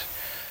just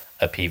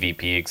a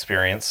PvP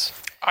experience.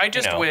 I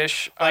just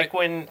wish, like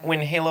when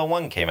Halo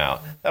 1 came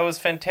out, that was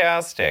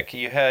fantastic.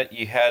 You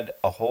had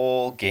a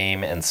whole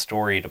game and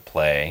story to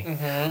play.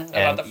 Mm-hmm,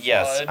 and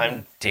yes,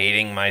 I'm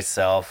dating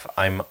myself.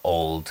 I'm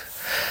old,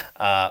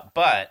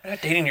 but you're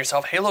not dating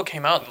yourself. Halo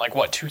came out in like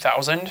what,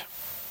 2000,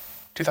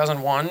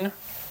 2001.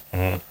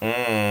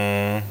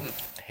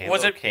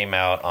 Halo came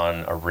out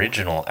on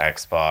original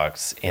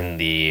Xbox in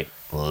the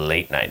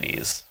late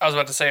 90s. I was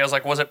about to say, I was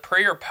like, was it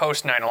pre or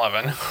post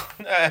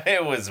 9/11?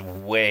 It was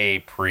way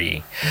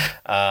pre.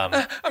 I'm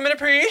in a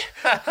pre.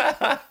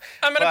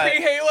 I'm in a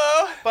pre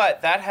Halo.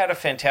 But that had a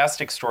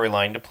fantastic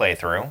storyline to play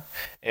through.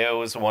 It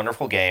was a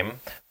wonderful game,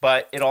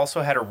 but it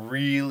also had a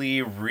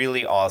really,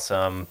 really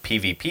awesome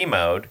PvP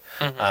mode,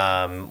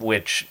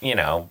 which, you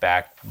know,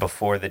 back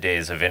before the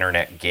days of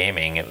internet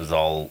gaming, it was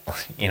all,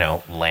 you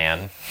know,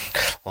 LAN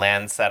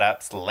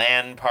setups,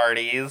 LAN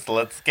parties.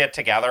 Let's get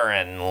together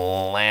and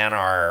LAN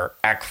our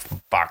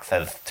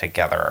Xboxes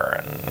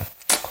together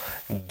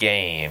and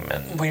game.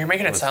 And well, you're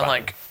making it sound fun.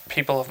 like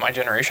people of my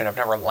generation have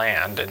never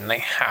LANed, and they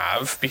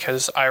have,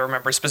 because I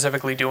remember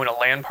specifically doing a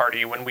LAN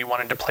party when we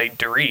wanted to play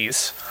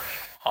Derice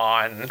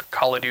on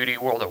Call of Duty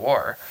World at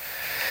War.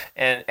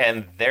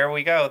 And there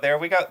we go.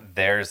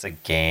 There's a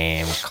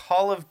game.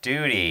 Call of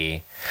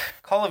Duty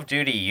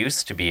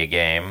used to be a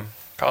game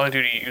Call of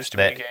Duty used to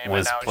be a that game,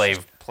 was and now it's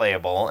just,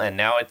 playable, and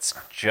now it's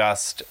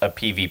just a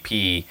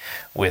PvP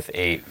with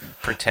a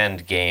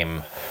pretend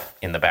game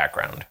in the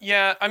background.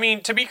 yeah. I mean,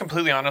 to be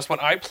completely honest,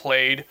 when I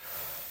played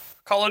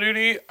Call of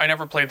Duty, I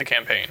never played the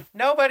campaign.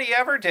 Nobody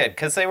ever did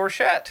because they were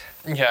shit.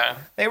 Yeah.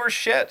 They were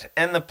shit,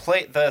 and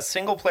the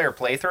single player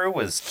playthrough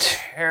was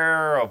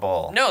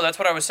terrible. No, that's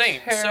what I was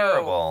saying.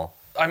 Terrible. So,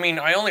 I mean,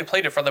 I only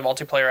played it for the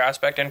multiplayer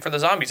aspect and for the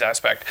zombies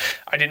aspect.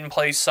 I didn't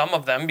play some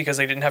of them because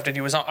they didn't have to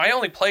do with I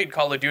only played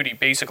Call of Duty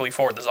basically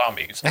for the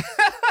zombies.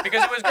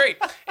 Because it was great.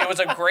 It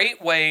was a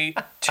great way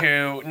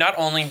to not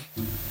only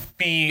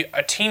be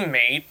a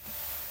teammate,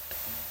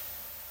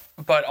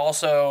 but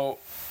also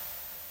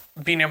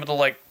being able to,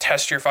 like,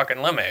 test your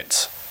fucking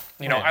limits.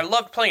 You know, Yeah. I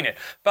loved playing it.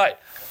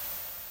 But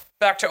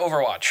back to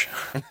Overwatch.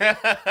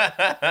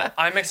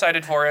 I'm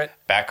excited for it.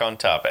 Back on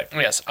topic.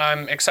 Yes,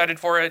 I'm excited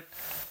for it.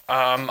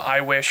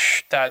 I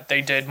wish that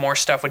they did more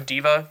stuff with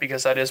D.Va,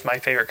 because that is my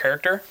favorite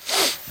character.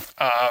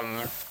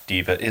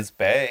 D.Va is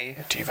bae.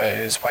 D.Va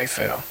is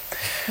waifu.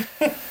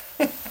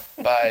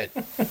 But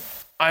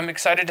I'm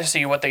excited to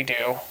see what they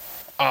do.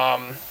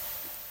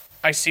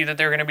 I see that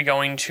they're going to be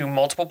going to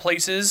multiple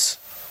places.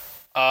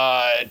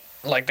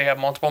 Like, they have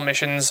multiple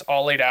missions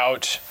all laid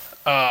out.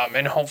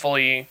 And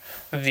hopefully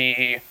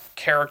the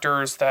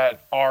characters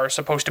that are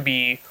supposed to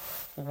be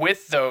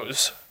with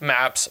those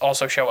maps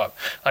also show up.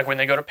 Like, when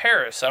they go to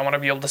Paris, I want to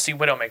be able to see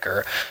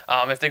Widowmaker.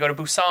 If they go to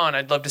Busan,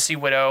 I'd love to see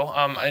Widow.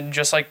 And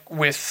just like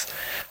with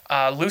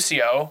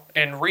Lucio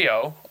in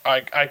Rio,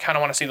 I kind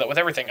of want to see that with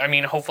everything. I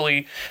mean,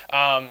 hopefully,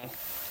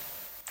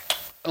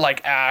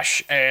 like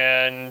Ash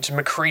and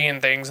McCree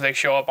and things, they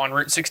show up on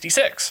Route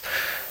 66.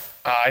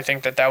 I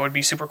think that would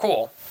be super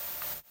cool.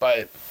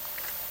 But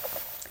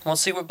we'll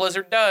see what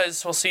Blizzard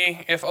does. We'll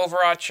see if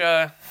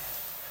Overwatch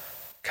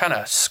kind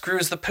of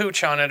screws the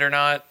pooch on it or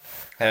not.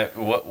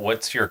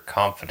 What's your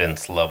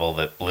confidence level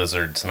that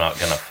Blizzard's not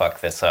going to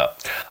fuck this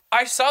up?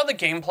 I saw the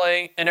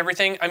gameplay and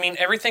everything. I mean,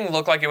 everything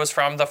looked like it was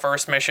from the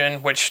first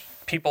mission, which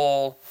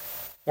people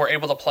were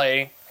able to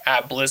play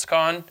at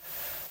BlizzCon.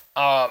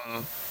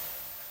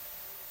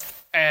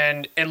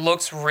 And it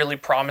looks really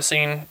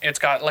promising. It's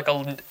got like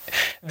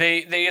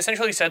they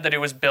essentially said that it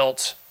was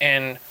built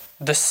in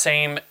the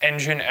same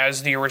engine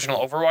as the original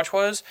Overwatch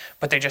was,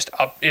 but they just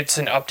it's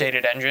an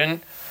updated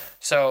engine.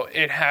 So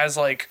it has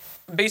like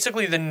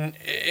basically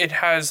it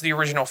has the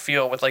original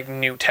feel with like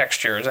new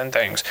textures and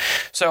things.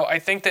 So I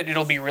think that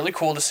it'll be really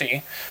cool to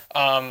see.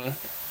 I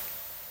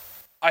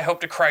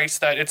hope to Christ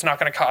that it's not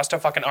going to cost a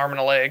fucking arm and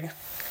a leg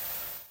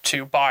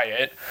to buy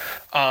it.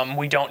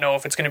 We don't know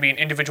if it's going to be an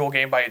individual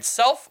game by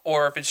itself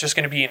or if it's just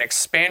going to be an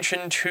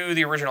expansion to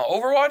the original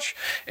Overwatch.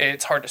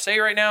 It's hard to say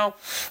right now,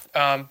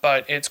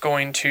 but it's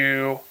going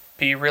to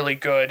be really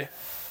good,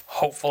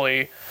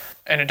 hopefully,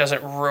 and it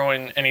doesn't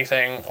ruin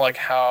anything like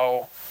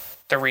how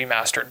the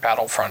remastered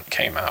Battlefront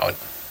came out,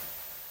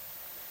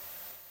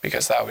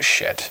 because that was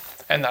shit,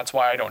 and that's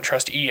why I don't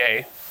trust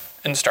EA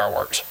in Star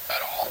Wars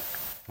at all.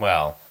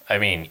 Well, I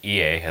mean,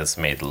 EA has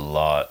made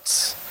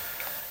lots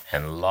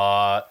and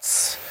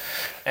lots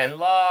and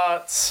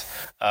lots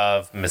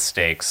of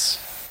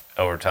mistakes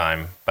over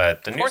time,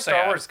 but the new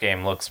Star Wars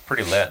game looks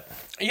pretty lit.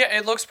 Yeah,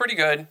 it looks pretty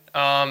good.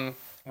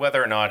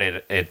 Whether or not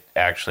it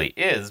actually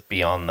is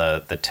beyond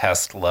the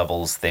test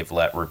levels they've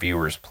let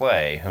reviewers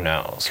play, who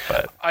knows?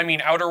 But I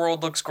mean, Outer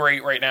World looks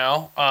great right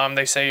now.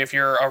 They say if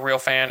you're a real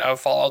fan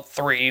of Fallout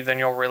 3, then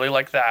you'll really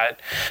like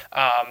that.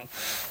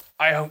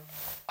 I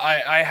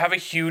have a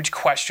huge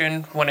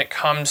question when it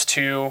comes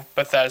to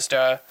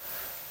Bethesda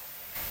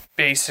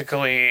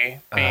basically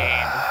being...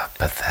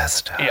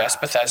 Bethesda. Yes,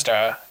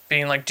 Bethesda.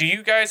 Being like, do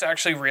you guys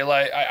actually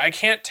realize... I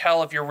can't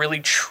tell if you're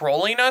really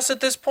trolling us at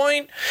this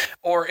point,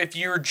 or if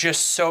you're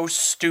just so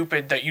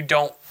stupid that you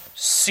don't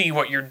see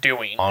what you're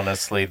doing.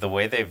 Honestly, the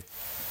way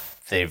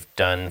they've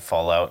done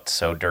Fallout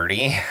so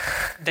dirty.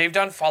 They've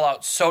done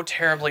Fallout so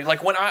terribly.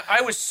 Like, when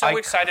I was so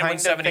excited when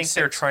 76... I think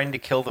they're trying to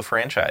kill the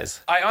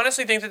franchise. I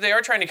honestly think that they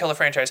are trying to kill the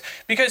franchise,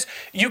 because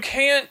you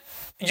can't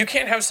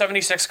have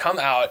 76 come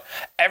out.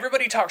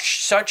 Everybody talks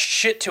such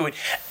shit to it.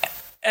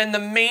 And the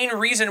main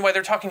reason why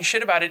they're talking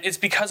shit about it is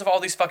because of all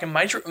these fucking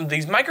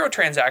these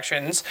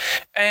microtransactions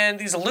and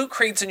these loot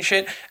crates and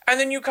shit. And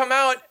then you come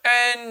out,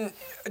 and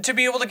to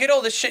be able to get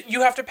all this shit,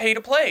 you have to pay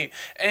to play,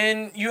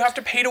 and you have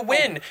to pay to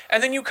win.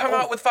 And then you come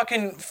out with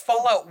fucking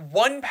Fallout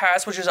 1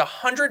 pass, which is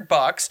 $100.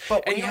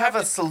 But and we you have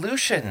a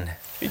solution.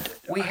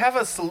 We have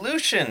a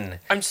solution.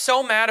 I'm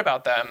so mad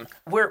about them.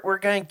 We're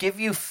going to give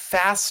you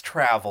fast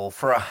travel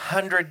for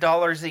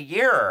 $100 a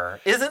year.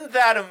 Isn't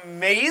that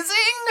amazing?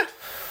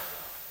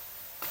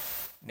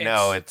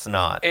 No, it's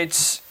not.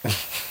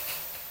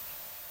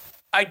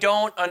 I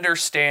don't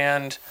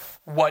understand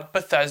what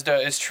Bethesda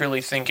is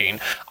truly thinking.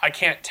 I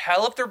can't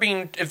tell if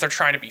they're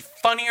trying to be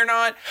funny or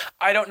not.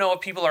 I don't know if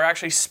people are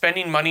actually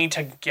spending money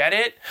to get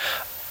it.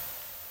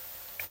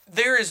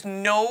 There is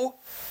no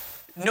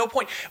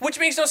point, which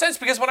makes no sense,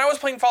 because when I was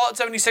playing Fallout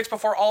 76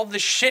 before all of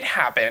this shit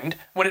happened,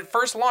 when it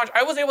first launched,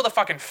 I was able to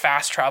fucking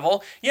fast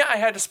travel. Yeah, I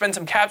had to spend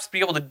some caps to be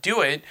able to do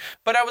it,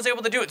 but I was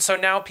able to do it. So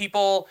now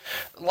people,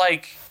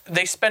 like,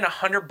 they spend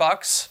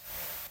 $100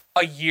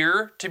 a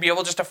year to be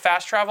able just to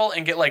fast travel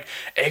and get, like,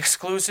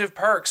 exclusive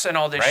perks and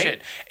all this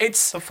shit.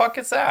 The fuck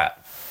is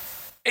that?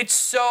 It's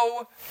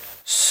so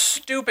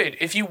stupid.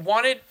 If you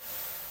want it,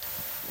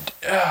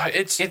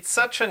 it's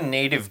such a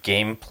native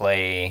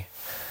gameplay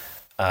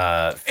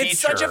feature. It's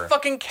such a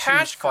fucking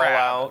cash grab.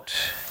 Fallout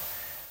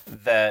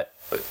that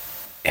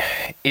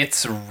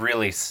it's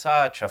really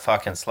such a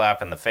fucking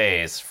slap in the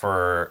face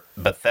for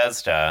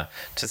Bethesda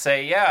to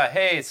say, yeah,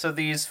 hey, so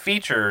these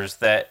features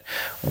that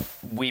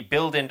we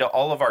build into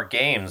all of our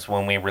games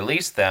when we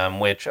release them,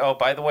 which, oh,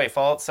 by the way,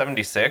 Fallout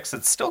 76,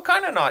 it's still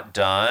kind of not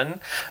done,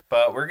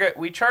 but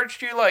we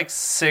charged you like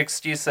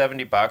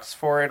 $60-$70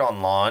 for it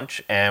on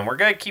launch, and we're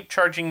going to keep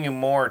charging you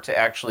more to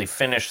actually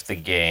finish the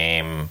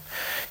game,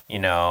 you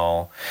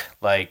know,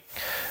 like...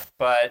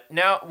 But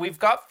now we've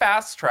got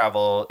fast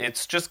travel.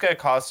 It's just going to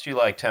cost you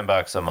like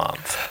 $10 a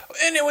month.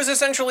 And it was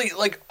essentially,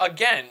 like,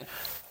 again,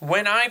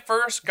 when I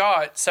first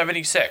got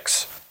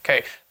 76,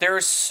 okay, there are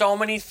so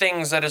many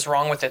things that is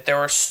wrong with it. There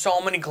are so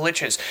many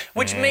glitches,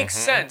 which makes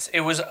sense.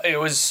 It was,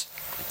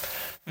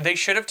 they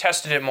should have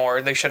tested it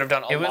more. They should have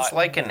done a lot. It was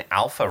like an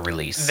alpha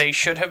release. They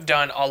should have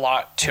done a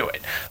lot to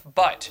it.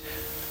 But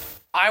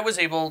I was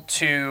able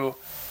to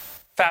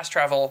fast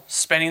travel,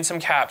 spending some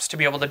caps to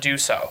be able to do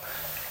so.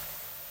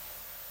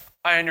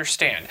 I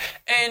understand.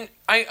 And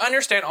I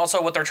understand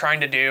also what they're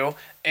trying to do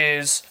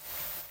is,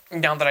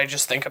 now that I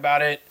just think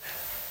about it,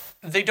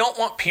 they don't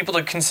want people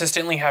to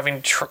consistently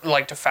having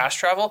to fast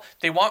travel.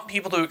 They want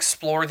people to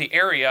explore the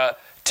area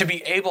to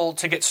be able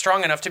to get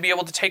strong enough to be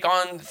able to take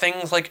on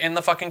things like in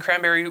the fucking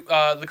cranberry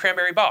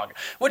bog,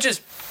 which is,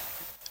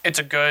 it's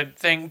a good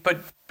thing, but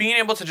being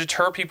able to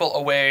deter people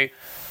away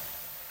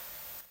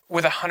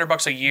with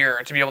 $100 a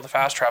year to be able to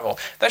fast travel,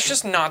 that's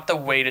just not the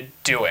way to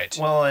do it.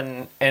 Well,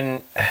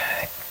 and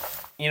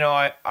you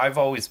know, I've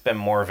always been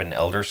more of an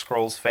Elder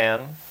Scrolls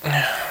fan.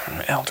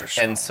 Elder Scrolls.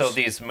 And so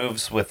these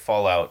moves with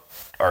Fallout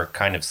are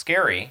kind of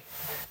scary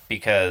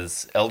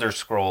because Elder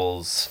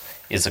Scrolls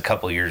is a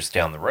couple years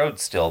down the road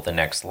still, the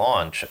next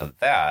launch of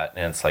that.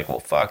 And it's like,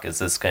 well, fuck, is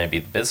this going to be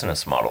the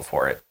business model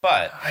for it?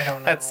 But I don't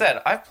know. That said,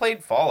 I've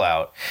played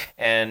Fallout,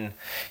 and,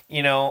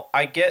 you know,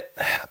 I get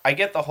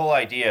the whole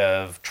idea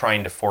of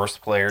trying to force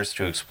players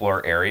to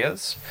explore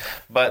areas.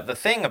 But the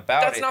thing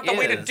about That's not the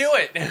way to do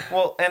it.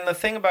 Well, and the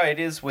thing about it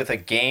is, with a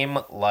game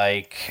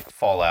like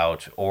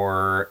Fallout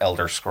or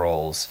Elder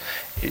Scrolls,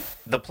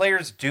 the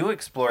players do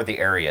explore the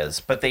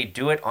areas, but they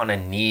do it on a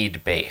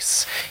need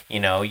base. You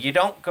know, you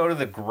don't go to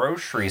the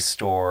grocery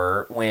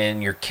store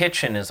when your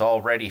kitchen is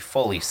already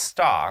fully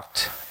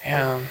stocked.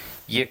 Yeah.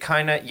 You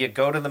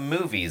go to the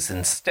movies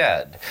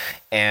instead.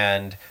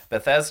 And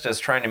Bethesda's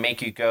trying to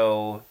make you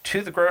go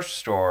to the grocery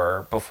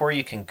store before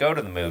you can go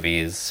to the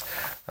movies.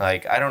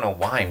 Like, I don't know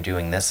why I'm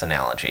doing this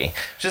analogy.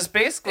 Just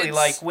basically,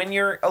 like, when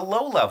you're a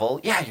low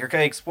level, yeah, you're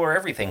going to explore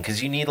everything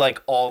because you need,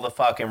 like, all the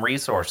fucking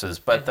resources.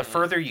 But the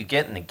further you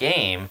get in the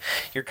game,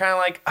 you're kind of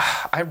like,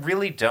 I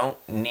really don't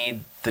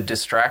need the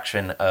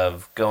distraction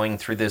of going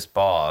through this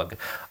bog.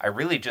 I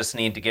really just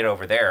need to get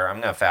over there.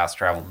 I'm going to fast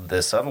travel to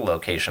this other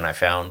location I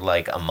found,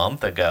 like, a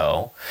month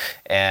ago,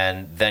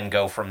 and then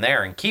go from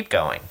there and keep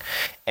going.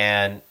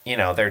 And, you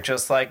know, they're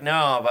just like,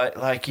 no, but,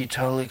 like, you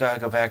totally got to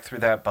go back through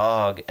that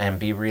bog and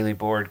be really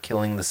bored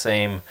killing the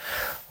same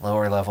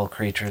lower level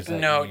creatures that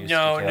you used to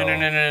kill.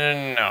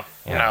 No.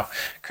 Yeah. No.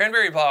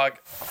 Cranberry Bog.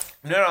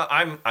 No,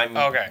 I'm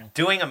Okay.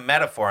 doing a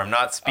metaphor. I'm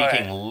not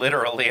speaking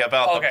literally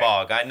about the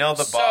bog. I know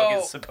the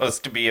bog is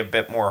supposed to be a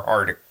bit more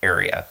hard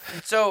area.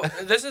 So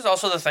this is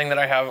also the thing that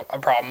I have a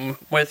problem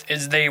with,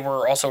 is they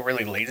were also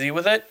really lazy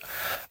with it.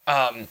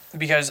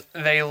 Because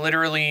they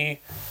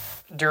literally,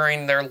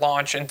 during their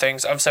launch and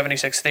things of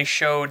 76, they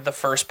showed the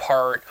first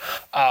part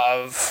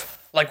of,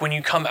 like, when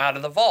you come out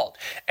of the vault,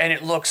 and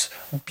it looks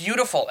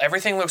beautiful.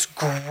 Everything looks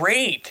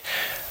great.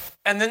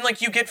 And then,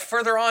 like, you get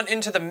further on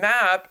into the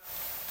map,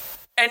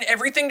 and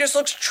everything just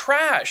looks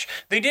trash.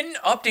 They didn't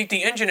update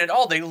the engine at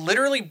all. They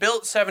literally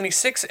built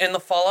 76 in the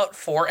Fallout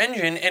 4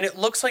 engine, and it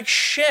looks like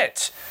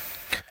shit.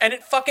 And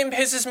it fucking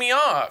pisses me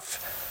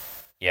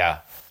off.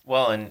 Yeah.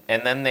 Well, and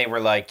then they were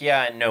like,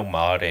 yeah, no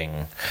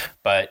modding,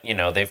 but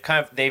they've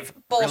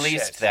Bullshit.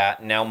 released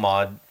that. Now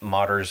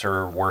modders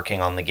are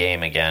working on the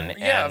game again.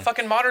 Yeah, and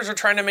fucking modders are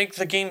trying to make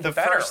the game the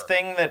better. first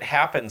thing that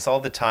happens all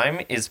the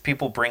time is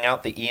people bring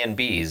out the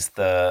ENBs,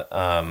 that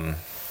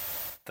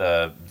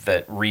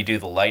redo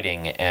the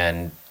lighting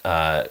and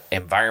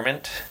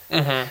environment,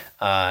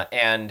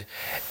 and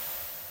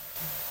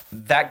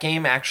that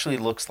game actually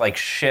looks like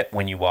shit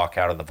when you walk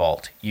out of the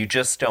vault. You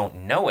just don't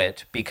know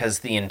it because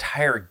the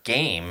entire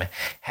game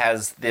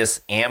has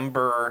this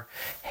amber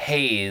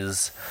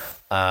haze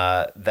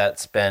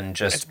that's been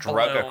just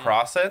drug bloom.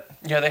 across it.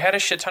 Yeah, they had a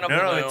shit ton of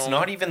bloom. No, it's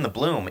not even the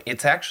bloom.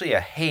 It's actually a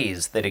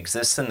haze that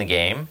exists in the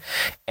game.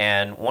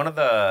 And one of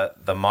the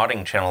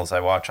modding channels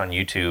I watch on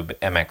YouTube,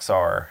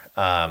 MXR,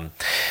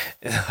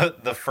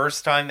 the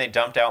first time they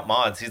dumped out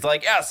mods, he's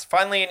like, yes,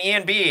 finally an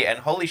ENB. And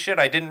holy shit,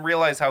 I didn't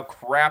realize how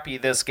crappy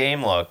this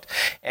game looked.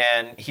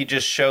 And he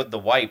just showed the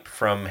wipe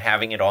from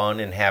having it on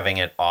and having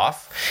it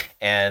off.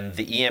 And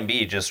the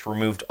ENB just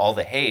removed all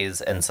the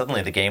haze. And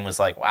suddenly the game was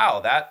like, wow,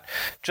 that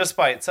just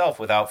by itself,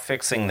 without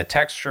fixing the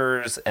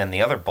textures and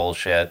the other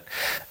bullshit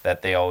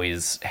that they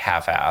always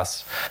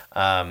half-ass,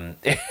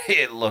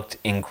 it looked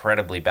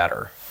incredibly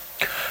better.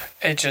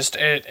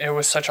 It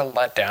was such a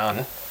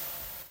letdown.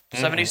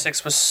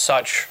 76 was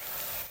such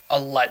a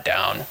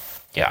letdown.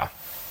 Yeah.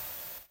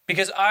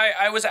 Because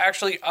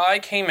I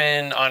came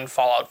in on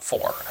Fallout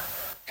 4.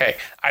 Okay,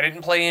 I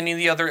didn't play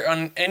any of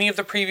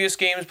the previous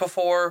games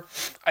before.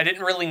 I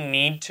didn't really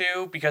need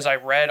to because I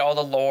read all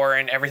the lore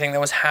and everything that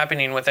was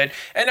happening with it,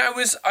 and I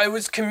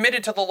was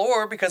committed to the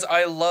lore because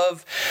I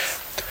love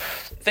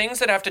things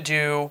that have to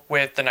do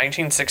with the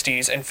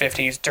 1960s and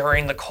 50s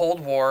during the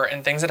Cold War,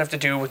 and things that have to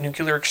do with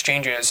nuclear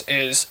exchanges.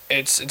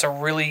 It's a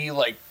really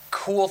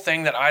cool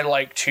thing that I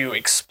like to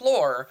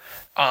explore,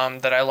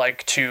 that I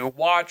like to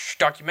watch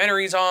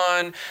documentaries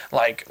on,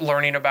 like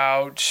learning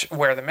about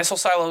where the missile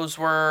silos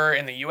were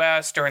in the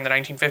U.S. during the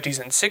 1950s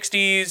and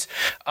 60s,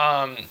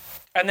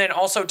 and then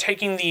also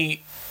taking the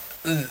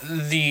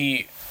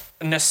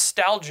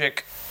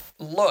nostalgic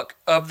look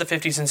of the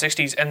 50s and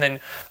 60s and then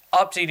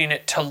updating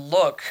it to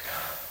look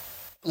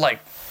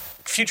like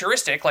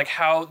futuristic, like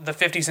how the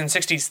 50s and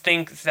 60s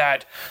think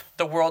that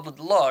the world would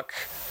look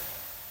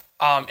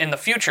in the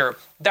future.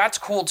 That's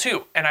cool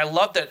too, and I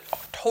love that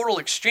total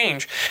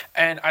exchange,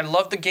 and I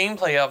love the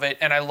gameplay of it,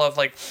 and I love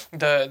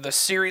the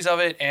series of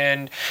it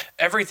and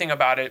everything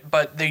about it.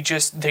 But they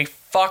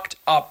fucked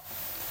up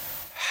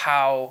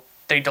how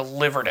they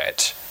delivered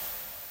it,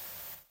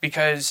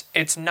 because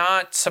it's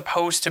not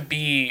supposed to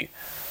be.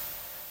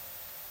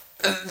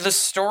 The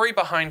story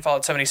behind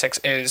Fallout 76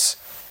 is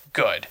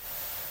good.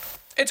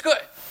 It's good.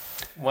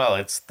 Well,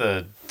 it's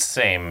the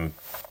same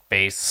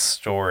base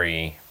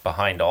story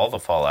behind all the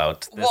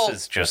Fallout. This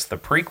is just the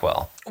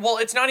prequel. Well,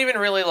 it's not even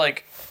really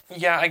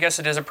yeah, I guess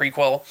it is a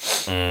prequel,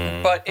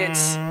 but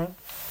it's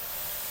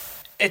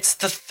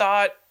the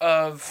thought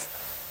of,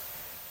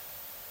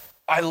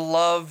 I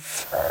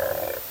love.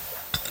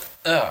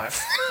 That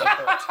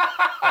hurt.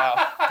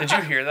 Wow. Did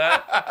you hear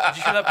that? Did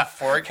you hear that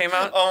before it came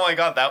out? Oh my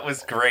god, that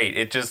was great.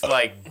 It just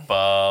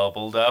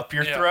bubbled up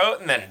your throat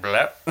and then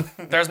blep.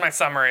 There's my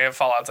summary of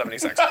Fallout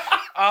 76.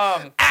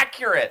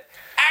 Accurate.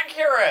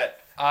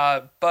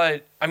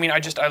 But I mean,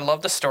 I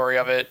love the story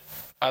of it.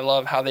 I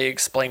love how they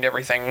explained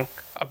everything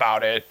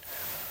about it.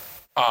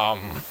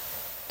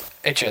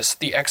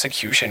 The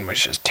execution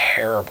was just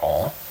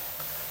terrible.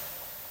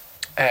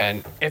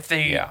 And if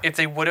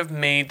they would have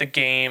made the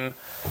game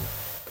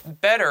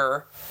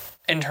better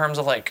in terms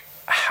of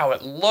how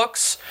it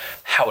looks,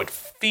 how it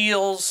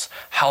feels,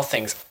 how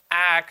things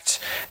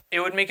act, it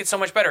would make it so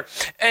much better.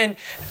 And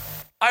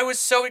I was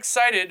so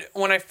excited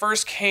when I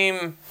first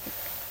came,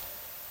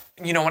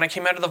 when I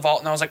came out of the vault,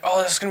 and I was like,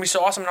 oh, this is going to be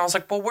so awesome. And I was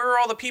like, well, where are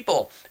all the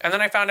people? And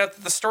then I found out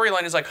that the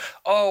storyline is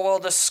oh, well,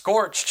 the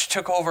Scorched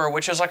took over,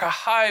 which is like a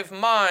hive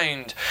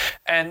mind.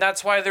 And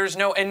that's why there's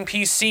no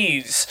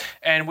NPCs.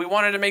 And we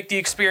wanted to make the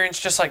experience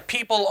just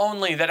people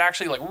only, that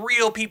actually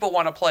real people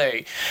want to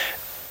play.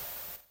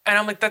 And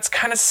I'm like, that's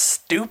kind of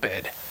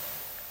stupid.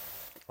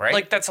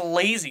 Right? That's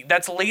lazy.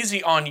 That's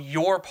lazy on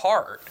your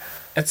part.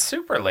 It's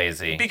super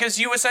lazy. Because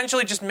you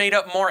essentially just made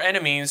up more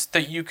enemies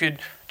that you could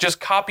just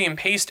copy and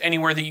paste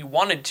anywhere that you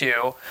wanted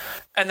to.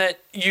 And that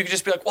you could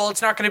just be well,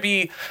 it's not going to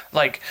be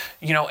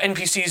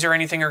NPCs or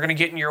anything are going to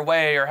get in your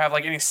way or have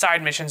any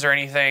side missions or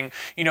anything.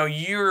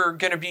 You're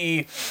going to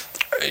be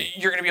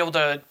able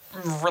to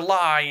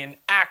rely and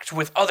act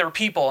with other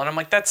people. And I'm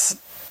like,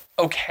 that's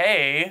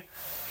okay.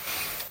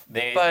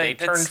 They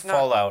turned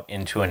Fallout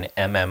into an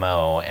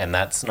MMO, and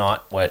that's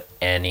not what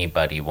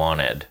anybody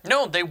wanted.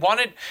 No, they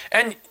wanted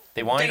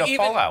a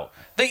Fallout.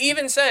 They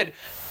even said,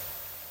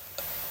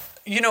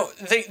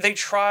 they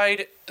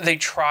tried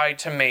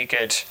to make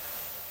it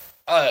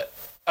a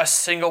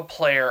single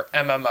player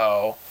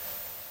MMO,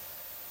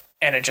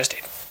 and it just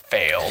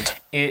failed.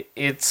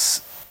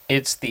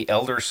 It's the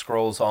Elder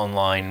Scrolls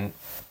Online,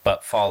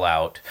 but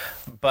Fallout,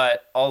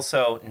 but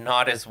also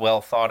not as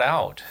well thought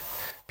out.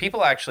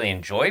 people actually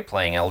enjoy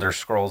playing Elder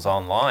Scrolls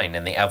Online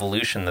and the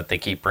evolution that they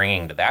keep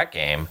bringing to that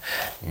game.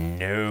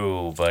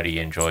 Nobody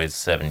enjoys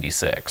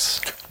 76.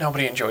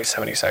 Nobody enjoys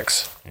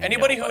 76.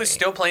 Anybody who is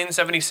still playing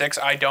 76,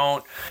 I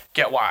don't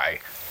get why.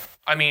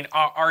 I mean,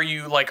 are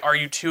you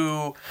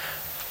too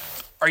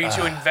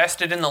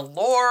invested in the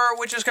lore,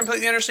 which is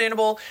completely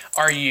understandable?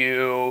 Are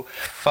you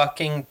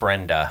fucking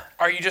Brenda?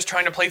 Are you just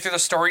trying to play through the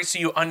story so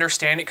you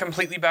understand it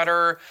completely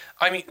better?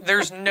 I mean,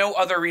 there's no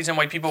other reason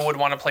why people would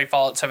want to play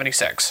Fallout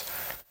 76.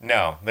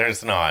 No,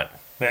 there's not.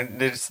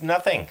 There's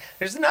nothing.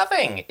 There's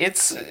nothing.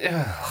 It's...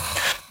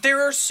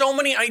 There are so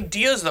many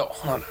ideas, though.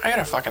 Hold on. I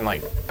gotta fucking,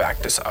 back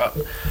this up.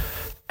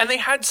 And they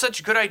had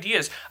such good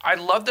ideas. I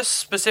love the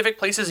specific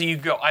places that you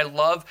go. I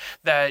love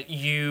that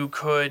you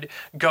could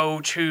go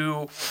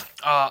to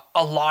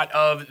a lot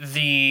of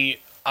the...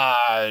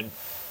 the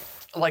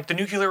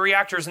nuclear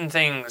reactors and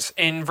things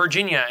in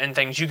Virginia and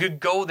things. You could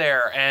go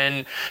there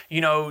and,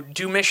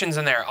 do missions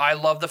in there. I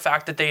love the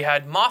fact that they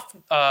had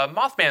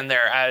Mothman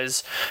there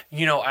as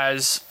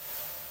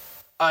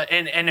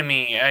an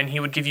enemy, and he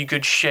would give you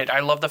good shit.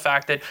 I love the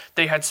fact that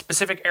they had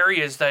specific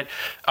areas that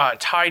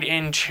tied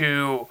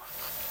into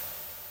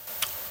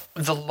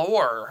the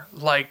lore,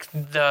 like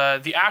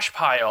the ash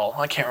pile.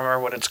 I can't remember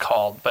what it's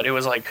called, but it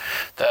was like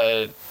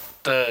it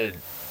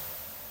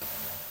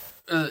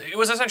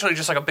was essentially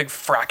just like a big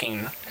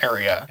fracking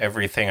area.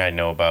 Everything I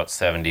know about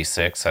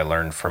 76, I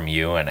learned from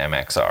you and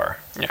MXR.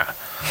 Yeah.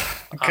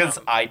 Because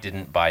I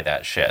didn't buy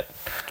that shit.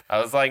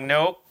 I was like,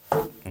 nope.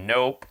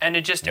 And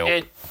it just,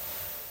 it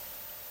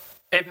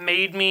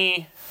made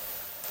me,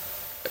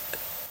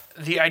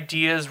 the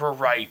ideas were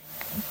right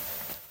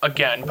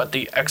again, but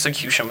the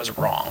execution was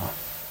wrong.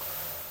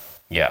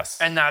 Yes.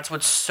 And that's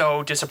what's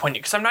so disappointing,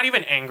 because I'm not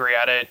even angry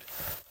at it.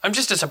 I'm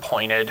just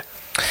disappointed.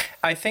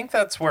 I think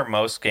that's where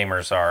most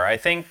gamers are. I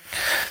think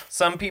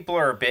some people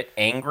are a bit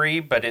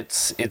angry, but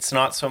it's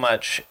not so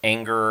much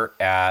anger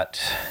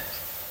at,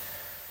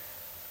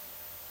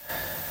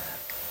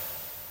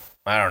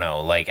 I don't know,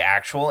 like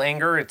actual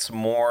anger. It's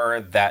more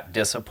that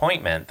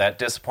disappointment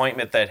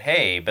that,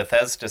 hey,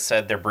 Bethesda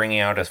said they're bringing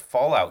out a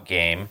Fallout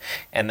game,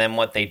 and then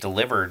what they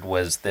delivered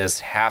was this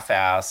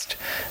half-assed,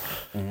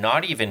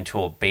 not even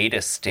to a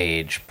beta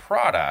stage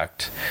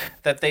product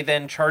that they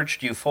then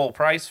charged you full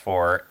price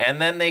for,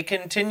 and then they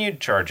continued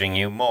charging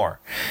you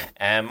more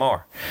and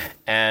more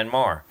and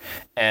more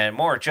and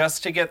more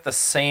just to get the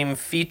same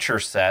feature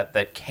set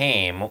that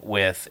came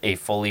with a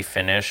fully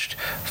finished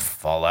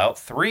Fallout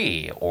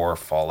 3 or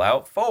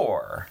Fallout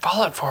 4.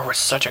 Fallout 4 was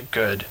such a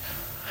good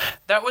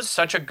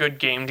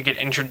game to get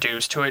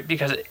introduced to it,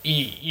 because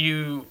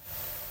you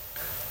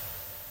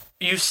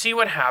see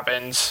what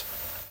happens,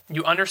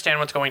 you understand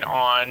what's going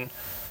on,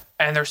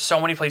 and there's so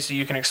many places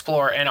you can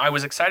explore. And I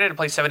was excited to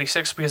play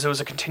 76 because it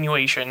was a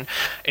continuation.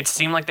 It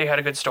seemed like they had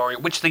a good story,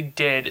 which they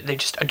did. They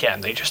just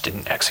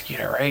didn't execute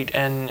it right.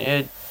 And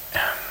it...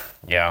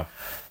 Yeah.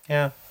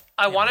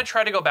 I want to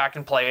try to go back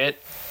and play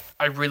it.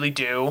 I really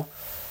do.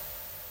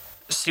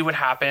 See what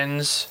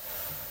happens.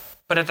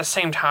 But at the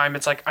same time,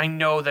 it's like, I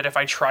know that if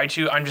I try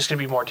to, I'm just going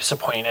to be more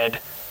disappointed.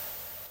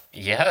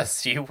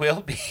 Yes, you will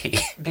be.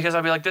 Because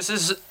I'll be like, this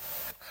is...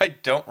 I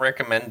don't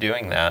recommend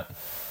doing that.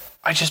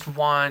 I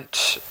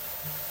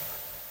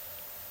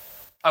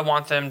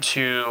want them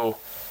to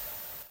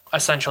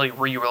essentially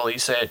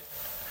re-release it.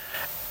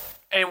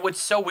 And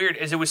what's so weird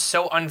is it was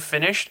so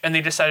unfinished, and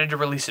they decided to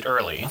release it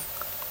early.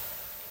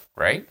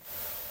 Right?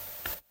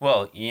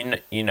 Well,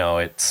 you know,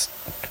 it's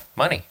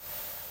money.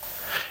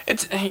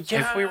 It's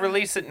If we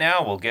release it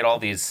now, we'll get all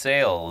these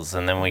sales,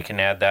 and then we can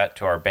add that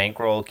to our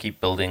bankroll,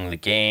 keep building the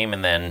game,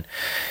 and then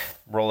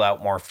roll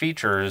out more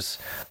features.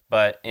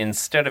 But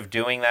instead of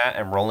doing that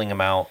and rolling them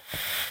out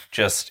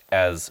just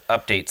as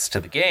updates to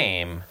the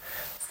game,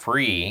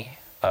 free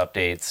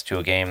updates to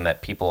a game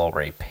that people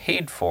already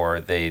paid for,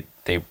 they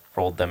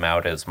rolled them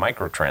out as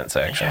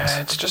microtransactions.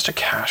 Yeah, it's just a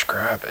cash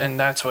grab, and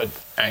that's what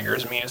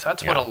angers me.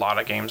 That's what a lot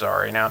of games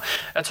are right now.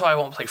 That's why I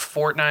won't play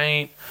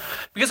Fortnite,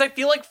 because I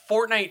feel like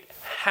Fortnite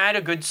had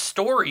a good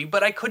story,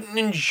 but I couldn't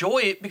enjoy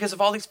it because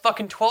of all these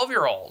fucking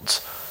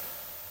 12-year-olds.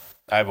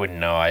 I wouldn't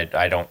know.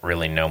 I don't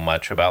really know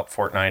much about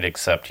Fortnite,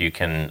 except you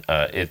can.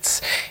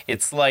 It's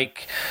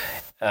like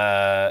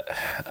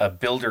a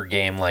builder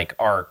game like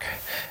Ark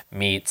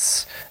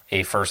meets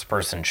a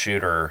first-person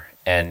shooter,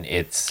 and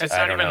it's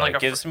I don't know. Like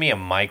it gives me a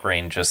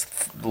migraine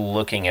just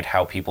looking at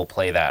how people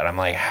play that. I'm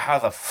like, how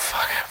the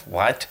fuck?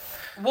 What?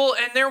 Well,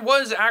 and there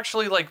was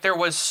actually, there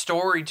was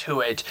story to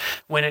it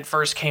when it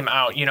first came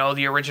out,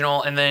 the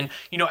original, and then,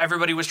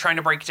 everybody was trying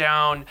to break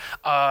down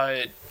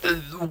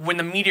when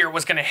the meteor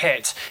was going to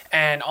hit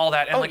and all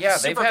that, and, the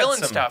super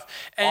villain stuff.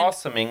 And,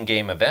 awesome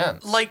in-game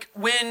events.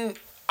 When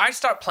I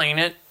stopped playing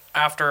it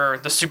after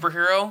the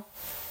superhero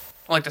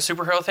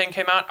thing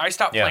came out, I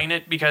stopped playing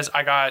it because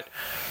I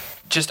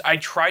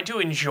tried to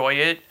enjoy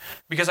it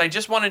because I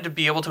just wanted to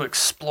be able to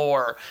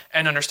explore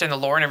and understand the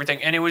lore and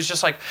everything. And it was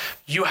just like,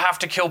 you have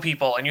to kill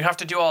people and you have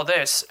to do all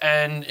this.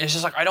 And it's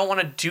just like, I don't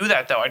want to do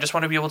that though. I just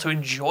want to be able to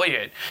enjoy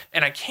it.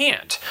 And I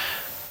can't.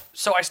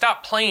 So I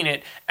stopped playing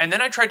it, and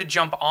then I tried to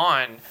jump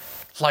on,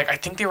 like, I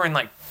think they were in,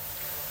 like,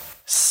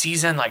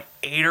 season, like,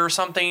 8 or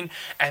something,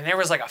 and there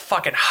was, like, a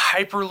fucking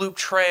Hyperloop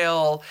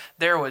trail,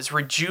 there was,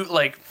 revival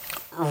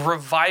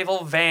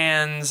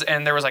vans,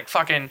 and there was, like,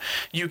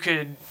 you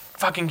could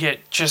fucking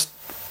get just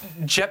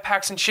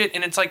jetpacks and shit,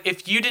 and it's like,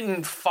 if you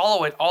didn't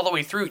follow it all the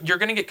way through, you're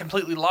gonna get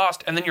completely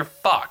lost, and then you're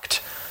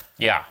fucked.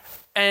 Yeah.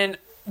 And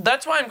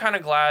that's why I'm kind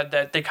of glad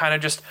that they kind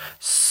of just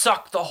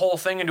sucked the whole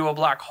thing into a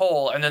black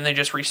hole and then they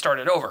just restart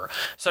it over.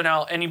 So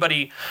now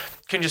anybody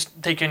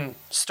can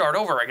start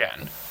over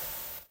again.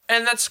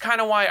 And that's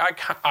kind of why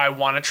I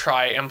want to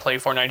try and play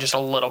Fortnite just a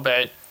little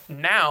bit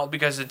now,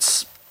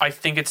 because I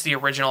think it's the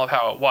original of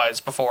how it was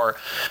before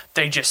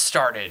they just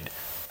started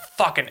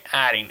fucking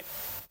adding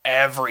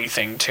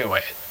everything to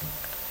it.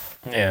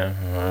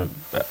 Yeah.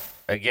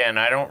 Again,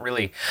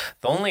 the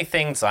only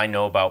things I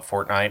know about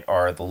Fortnite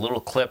are the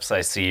little clips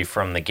I see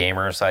from the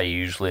gamers I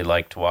usually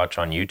like to watch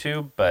on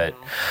YouTube, but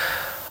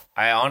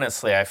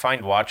I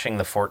find watching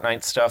the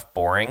Fortnite stuff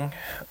boring.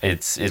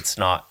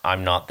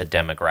 I'm not the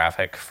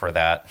demographic for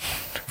that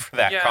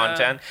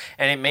content,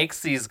 and it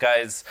makes these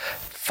guys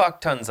fuck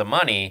tons of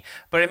money,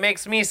 but it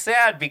makes me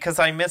sad because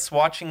I miss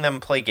watching them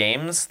play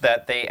games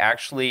that they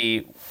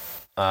actually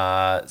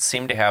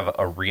seem to have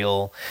a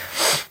real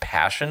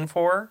passion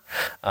for.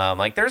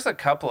 Like, there's a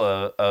couple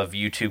of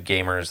YouTube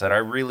gamers that I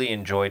really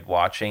enjoyed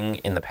watching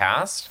in the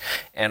past,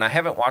 and I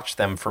haven't watched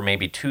them for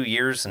maybe 2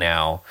 years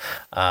now.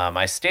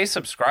 I stay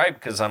subscribed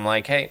because I'm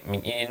like, hey,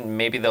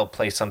 maybe they'll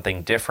play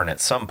something different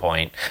at some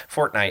point.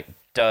 Fortnite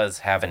does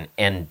have an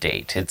end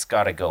date. It's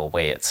got to go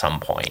away at some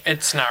point.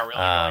 It's not really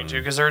going to,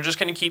 because they're just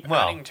going to keep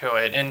adding to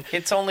it. And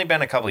it's only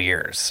been a couple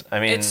years.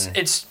 I mean,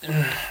 it's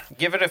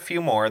give it a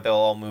few more, they'll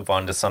all move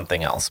on to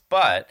something else.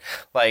 But,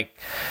 like,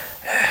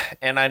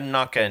 and I'm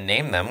not going to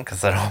name them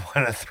because I don't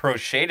want to throw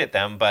shade at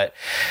them, but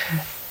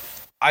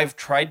I've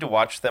tried to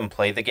watch them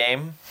play the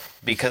game,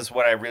 because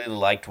what I really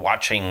liked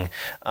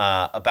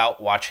about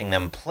watching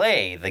them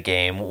play the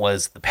game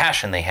was the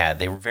passion they had.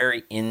 They were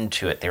very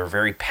into it. They were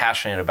very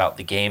passionate about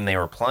the game they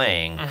were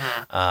playing, like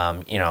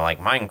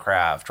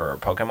Minecraft or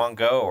Pokemon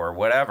Go or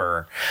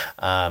whatever.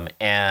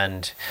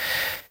 And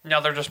now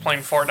they're just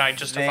playing Fortnite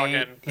just to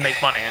fucking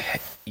make money.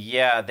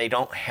 Yeah, they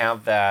don't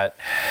have that.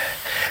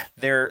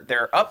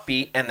 They're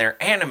upbeat and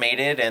they're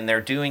animated and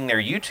they're doing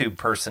their YouTube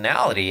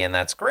personality, and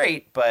that's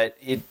great, but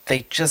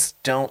they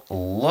just don't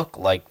look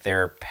like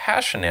they're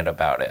passionate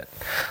about it.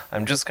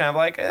 I'm just kind of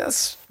like,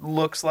 this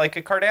looks like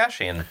a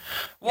Kardashian.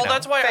 Well,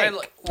 that's why I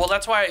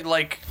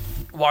like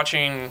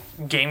watching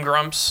Game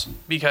Grumps,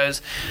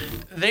 because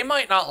they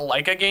might not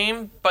like a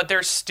game, but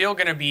they're still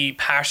going to be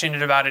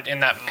passionate about it in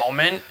that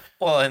moment.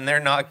 Well, and they're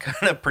not going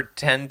to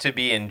pretend to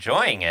be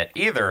enjoying it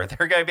either.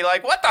 They're going to be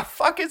like, what the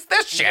fuck is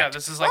this shit? Yeah,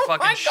 this is like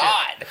fucking shit. Oh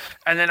my God.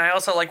 And then I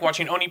also like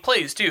watching Oni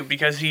Plays too,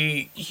 because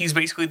he's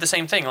basically the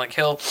same thing. Like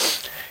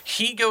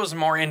he goes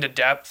more into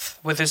depth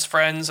with his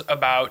friends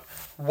about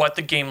what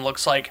the game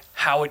looks like,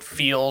 how it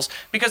feels,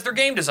 because they're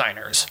game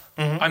designers.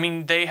 Mm-hmm. I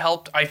mean,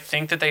 I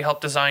think that they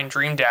helped design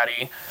Dream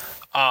Daddy.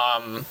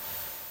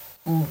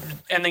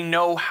 And they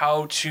know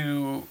how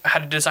to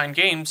design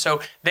games,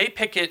 so they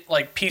pick it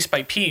like piece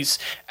by piece,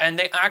 and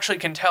they actually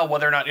can tell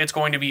whether or not it's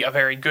going to be a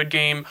very good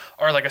game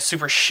or like a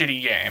super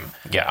shitty game.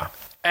 Yeah.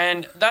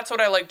 And that's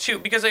what I like too,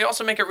 because they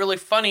also make it really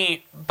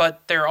funny, but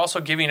they're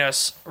also giving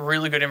us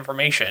really good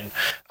information.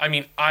 I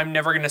mean, I'm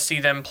never going to see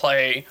them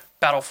play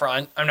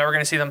Battlefront. I'm never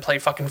going to see them play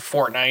fucking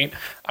Fortnite.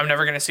 I'm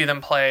never going to see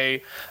them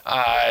play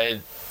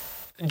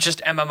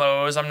just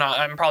MMOs.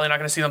 I'm probably not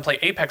going to see them play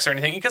Apex or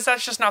anything, because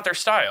that's just not their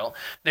style.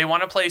 They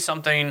want to play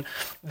something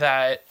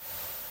that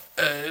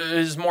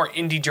is more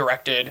indie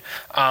directed,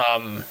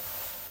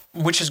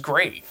 which is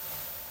great.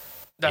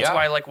 That's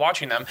why I like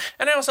watching them.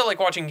 And I also like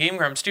watching Game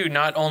Grumps too.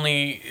 Not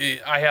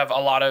only I have a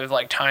lot of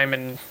like time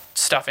and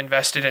stuff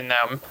invested in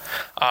them.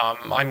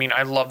 I mean,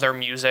 I love their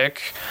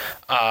music.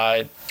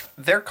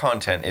 Their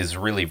content is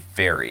really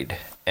varied,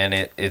 and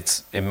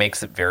it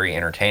makes it very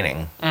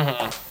entertaining.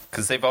 Mm-hmm.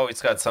 Because they've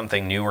always got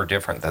something new or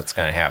different that's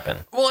going to happen.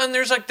 Well, and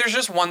there's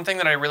just one thing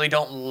that I really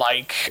don't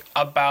like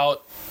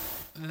about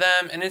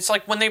them, and it's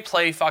like when they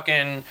play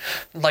fucking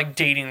like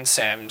dating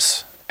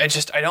sims. I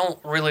don't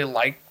really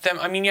like them.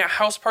 I mean, yeah,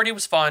 House Party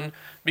was fun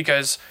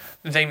because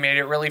they made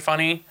it really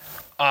funny.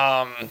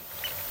 Doki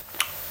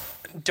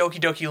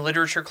Doki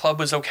Literature Club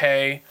was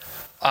okay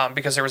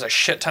because there was a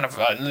shit ton of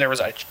there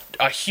was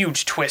a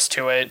huge twist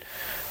to it,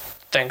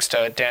 thanks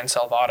to Dan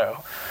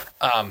Salvato.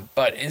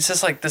 But it's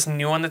just like this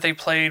new one that they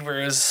played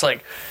where it was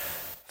like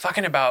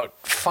fucking about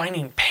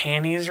finding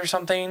panties or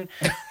something.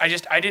 I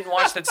didn't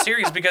watch that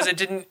series because it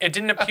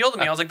didn't appeal to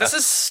me. I was like, this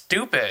is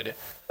stupid.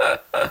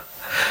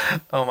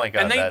 Oh my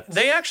God. And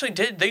they actually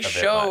did. They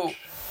showed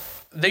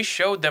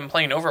them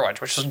playing Overwatch,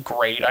 which is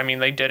great. I mean,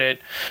 they did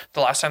it the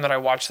last time that I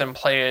watched them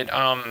play it,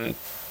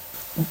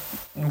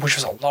 which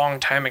was a long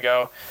time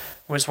ago,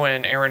 was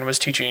when Aaron was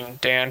teaching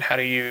Dan how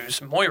to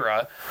use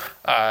Moira,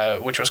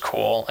 which was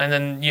cool. And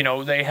then,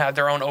 they had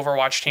their own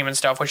Overwatch team and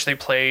stuff, which they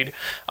played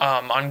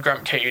on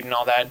Grumpcade and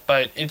all that.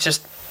 But it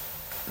just,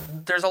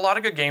 there's a lot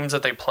of good games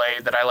that they play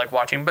that I like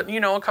watching, but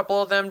a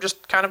couple of them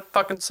just kind of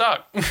fucking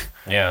suck.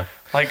 Yeah.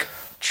 Like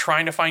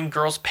trying to find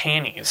girls'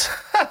 panties.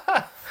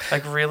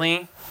 Like,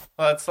 really?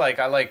 Well, it's like,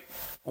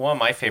 one of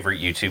my favorite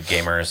YouTube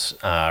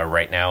gamers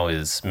right now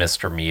is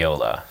Mr.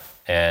 Miola.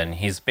 And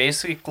he's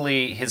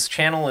basically, his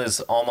channel is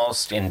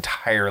almost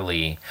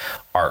entirely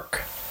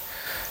Ark.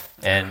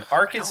 And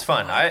Ark is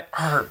fun.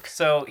 Ark.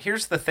 So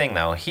here's the thing,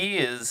 though.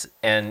 He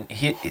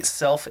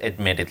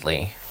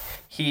self-admittedly,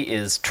 he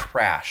is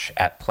trash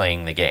at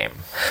playing the game.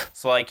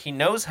 So, like, he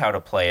knows how to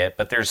play it,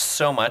 but there's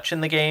so much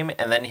in the game,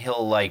 and then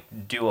he'll, like,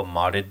 do a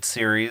modded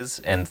series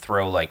and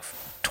throw, like,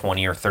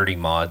 20 or 30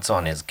 mods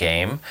on his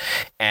game,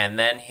 and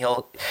then he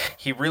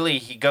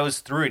goes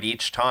through it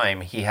each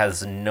time. He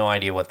has no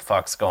idea what the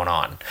fuck's going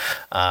on.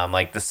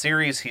 Like the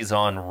series he's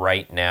on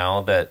right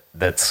now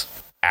that's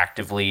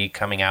actively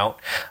coming out,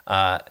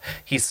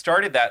 he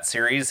started that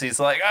series. He's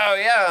like, oh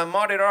yeah,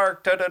 modded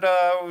Ark,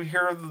 da-da-da,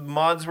 here are the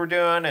mods we're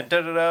doing, and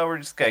da-da-da, we're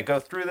just gonna go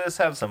through this,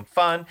 have some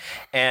fun.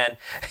 And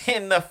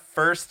in the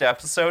first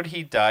episode,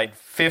 he died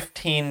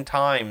 15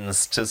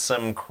 times to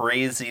some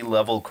crazy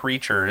level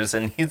creatures,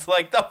 and he's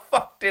like, the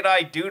fuck did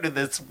I do to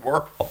this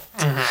world?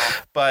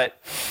 Mm-hmm.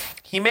 But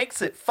he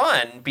makes it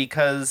fun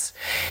because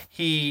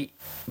he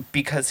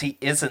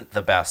isn't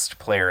the best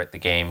player at the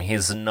game.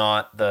 He's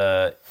not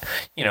the,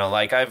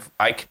 like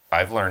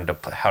I've learned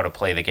how to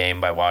play the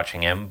game by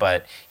watching him,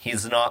 but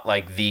he's not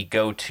like the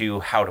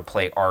go-to how to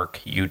play Ark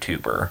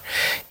YouTuber.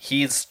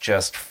 He's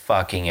just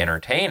fucking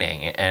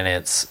entertaining, and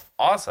it's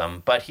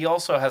awesome. But he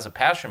also has a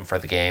passion for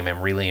the game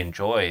and really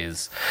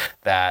enjoys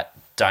that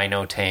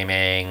dino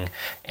taming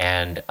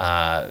and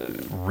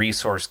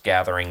resource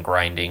gathering,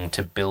 grinding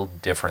to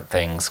build different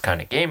things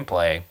kind of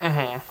gameplay.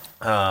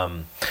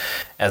 Mm-hmm.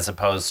 As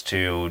opposed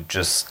to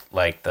just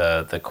like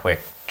the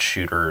quick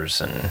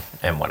shooters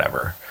and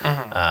whatever.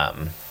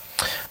 Mm-hmm.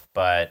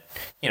 But,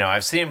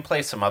 I've seen him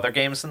play some other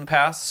games in the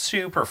past.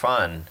 Super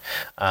fun.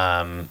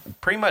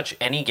 Pretty much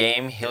any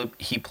game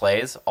he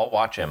plays, I'll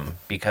watch him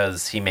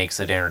because he makes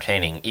it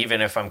entertaining.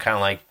 Even if I'm kind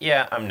of like,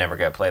 yeah, I'm never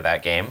going to play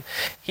that game.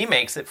 He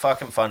makes it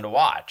fucking fun to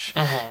watch.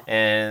 Mm-hmm.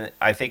 And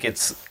I think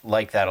it's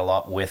like that a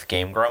lot with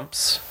Game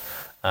Grumps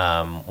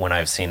when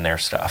I've seen their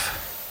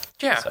stuff.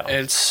 Yeah, so.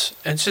 It's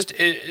just,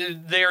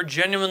 they are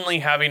genuinely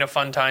having a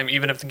fun time,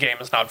 even if the game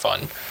is not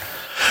fun.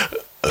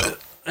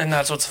 And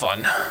that's what's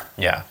fun.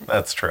 Yeah,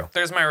 that's true.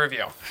 There's my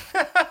review.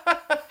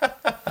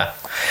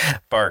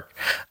 Bark.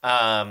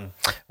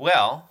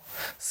 Well,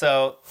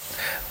 so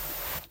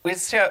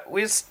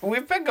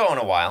we've been going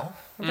a while.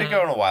 We've been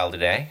going a while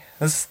today.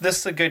 This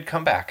is a good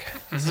comeback.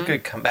 This is a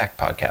good comeback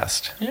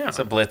podcast. Yeah. It's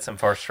a Blitz and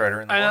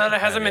Farstrider in the I know morning that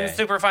it hasn't been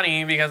super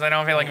funny because I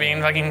don't feel like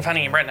being fucking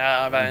funny right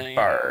now. But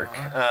Bark.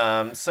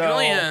 So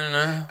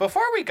Julian.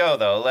 Before we go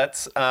though,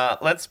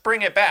 let's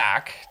bring it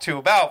back to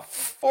about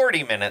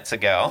 40 minutes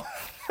ago.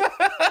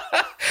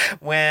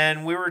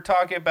 When we were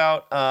talking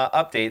about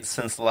updates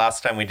since the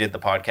last time we did the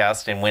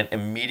podcast and went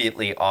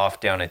immediately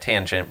off down a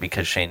tangent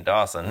because Shane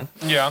Dawson.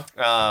 Yeah.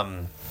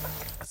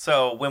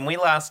 So when we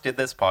last did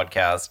this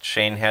podcast,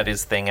 Shane had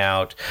his thing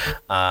out.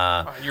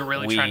 You're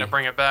really trying to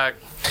bring it back.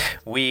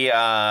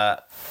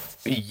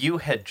 You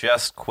had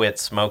just quit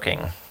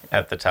smoking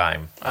at the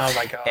time. Oh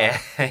my God.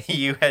 And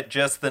you had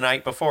just the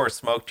night before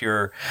smoked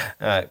your,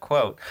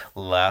 quote,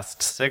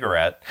 last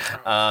cigarette.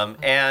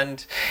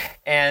 And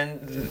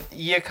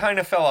you kind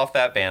of fell off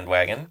that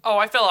bandwagon. Oh,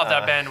 I fell off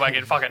that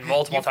bandwagon fucking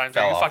multiple times.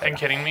 Are you fucking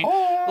kidding me?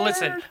 Hard.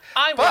 Listen,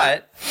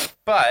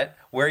 But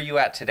where are you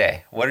at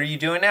today? What are you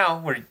doing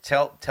now?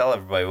 Tell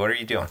everybody, what are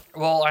you doing?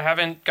 Well, I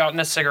haven't gotten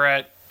a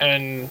cigarette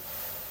in,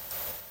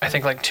 I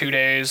think, like 2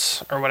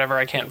 days or whatever.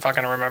 I can't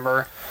fucking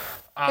remember.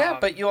 Yeah,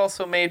 but you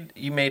also made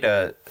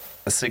a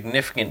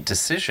significant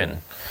decision.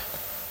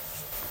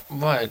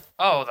 What?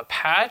 Oh, the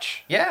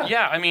patch? Yeah.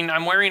 Yeah, I mean,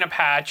 I'm wearing a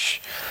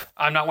patch.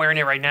 I'm not wearing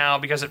it right now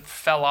because it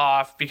fell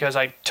off because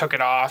I took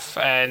it off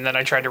and then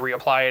I tried to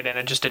reapply it and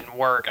it just didn't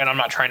work, and I'm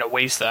not trying to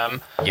waste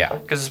them. Yeah.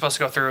 Because it's supposed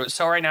to go through.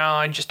 So right now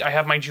I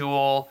have my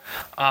Juul,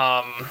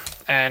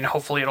 and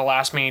hopefully it'll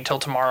last me till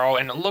tomorrow,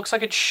 and it looks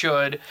like it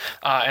should,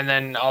 and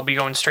then I'll be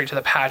going straight to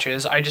the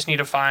patches. I just need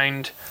to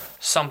find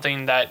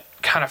something that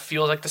kind of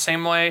feels like the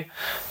same way.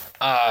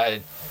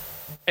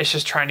 It's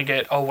just trying to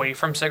get away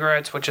from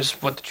cigarettes, which is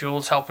what the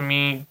Juul's helping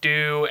me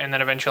do, and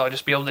then eventually I'll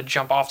just be able to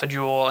jump off the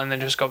Juul and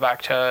then just go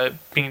back to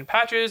being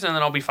patches, and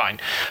then I'll be fine.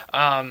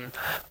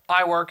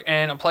 I work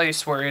in a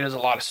place where it is a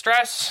lot of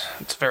stress.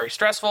 It's very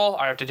stressful.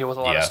 I have to deal with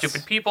a lot of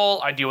stupid people.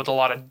 I deal with a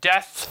lot of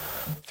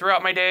death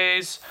throughout my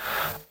days,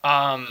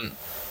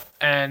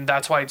 and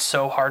that's why it's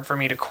so hard for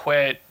me to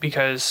quit,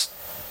 because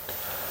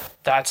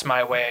that's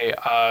my way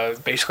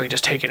of basically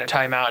just taking a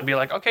time out and be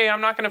like, okay,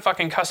 I'm not going to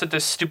fucking cuss at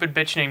this stupid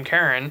bitch named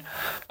Karen,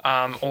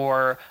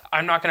 or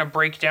I'm not going to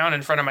break down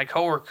in front of my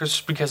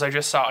coworkers because I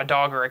just saw a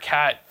dog or a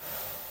cat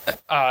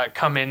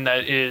come in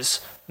that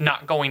is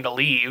not going to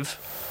leave.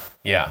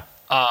 Yeah.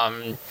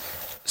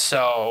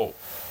 So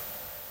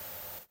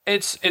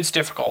it's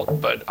difficult,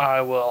 but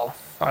I will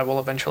I will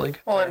eventually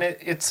get Well, there. and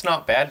it's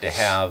not bad to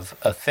have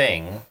a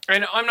thing.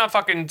 And I'm not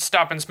fucking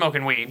stopping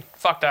smoking weed.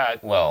 Fuck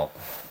that. Well,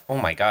 oh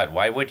my God,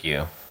 why would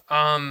you?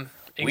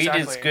 Exactly. Weed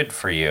is good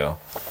for you.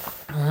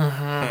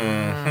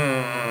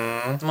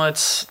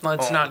 Let's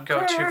not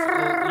go too.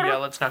 Yeah,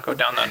 let's not go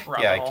down that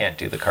route. Yeah, I can't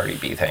do the Cardi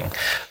B thing.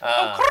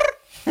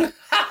 I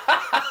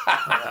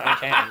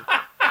can.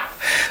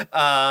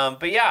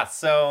 But yeah,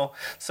 so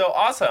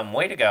awesome.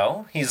 Way to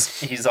go.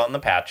 He's on the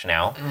patch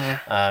now.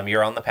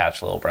 You're on the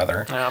patch, little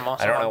brother. Yeah, I'm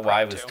also I don't on know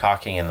why I prep, was too.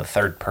 talking in the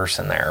third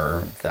person there.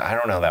 Or I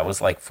don't know. That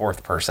was like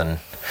fourth person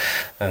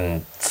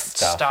and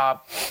stuff.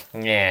 Stop.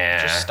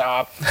 Yeah. Just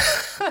stop.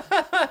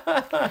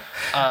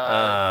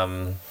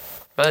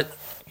 But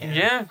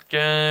yeah,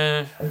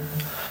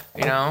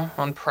 you know,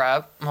 on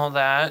prep, all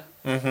that.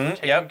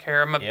 Taking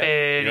care of my You're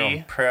baby.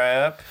 on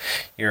prep.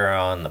 You're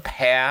on the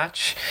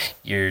patch.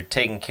 You're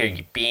taking care of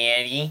your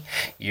baby.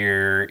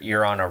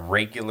 You're on a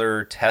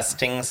regular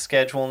testing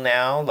schedule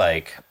now.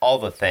 Like all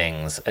the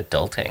things.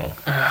 Adulting.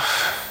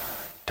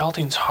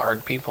 Adulting's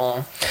hard,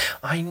 people.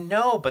 I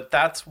know, but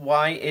that's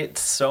why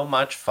it's so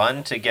much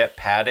fun to get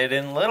patted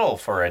in little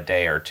for a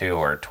day or 2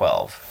 or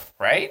 12,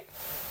 right?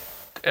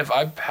 If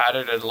I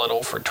patted it a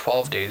little for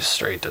 12 days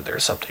straight, then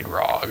there's something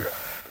wrong.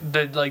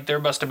 There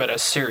must have been a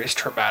serious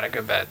traumatic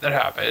event that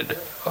happened.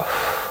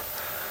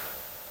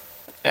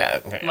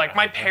 Like,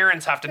 my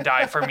parents have to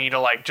die for me to,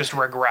 like, just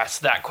regress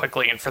that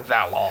quickly and for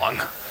that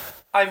long.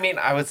 I mean,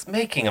 I was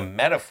making a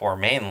metaphor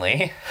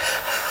mainly.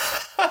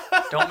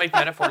 Don't make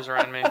metaphors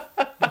around me.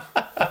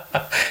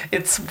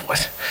 It's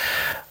what...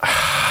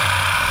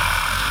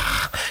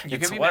 You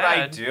It's can be what I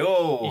mad.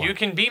 do. You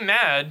can be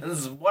mad. This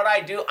is what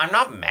I do. I'm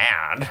not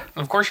mad.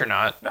 Of course you're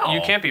not. No. You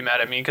can't be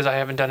mad at me because I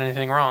haven't done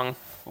anything wrong.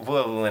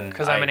 Well,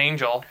 Because I'm an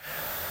angel.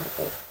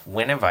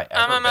 When have I ever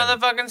I'm a been...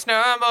 motherfucking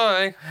star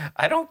boy.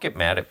 I don't get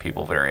mad at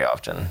people very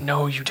often.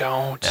 No, you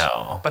don't.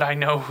 No. But I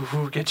know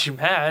who gets you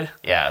mad.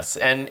 Yes,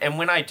 and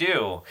when I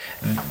do,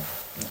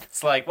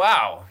 it's like,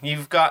 wow,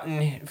 you've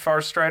gotten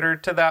Far Strider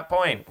to that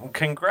point.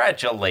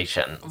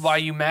 Congratulations. Why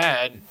you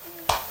mad?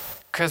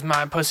 Because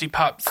my pussy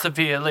popped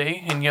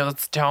severely and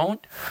yours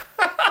don't?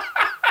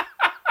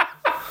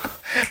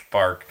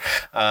 Bark.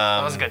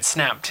 That was a good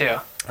snap, too.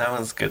 That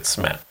was good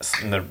smash.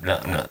 No,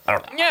 I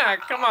don't Yeah,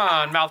 come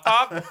on, mouth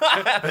pop.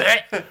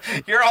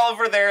 You're all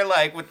over there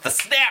like with the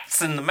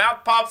snaps and the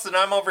mouth pops, and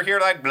I'm over here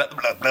like blah,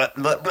 blah, blah,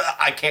 blah, blah.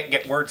 I can't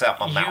get words out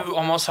my mouth. You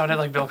almost sounded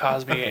like Bill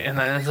Cosby, and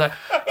then it's like,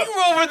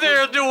 you're over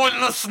there doing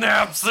the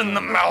snaps and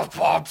the mouth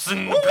pops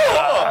and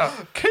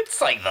Oh,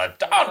 kids like the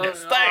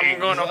darndest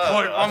thing.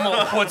 I'm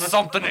gonna put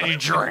something in your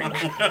drink.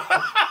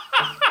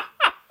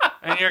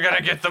 And you're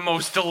gonna get the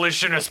most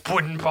delicious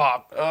pudding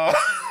pop.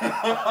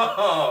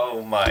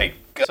 Oh my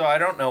god. So I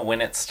don't know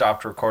when it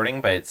stopped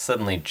recording, but it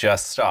suddenly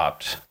just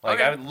stopped. Like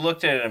Okay. I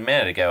looked at it a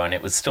minute ago and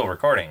it was still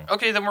recording.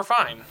 Okay, then we're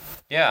fine.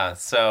 Yeah,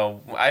 so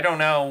I don't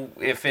know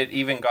if it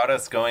even got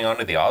us going on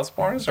to the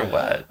Osbournes or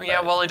what. Yeah,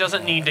 well, it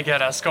doesn't need to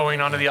get us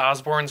going on to the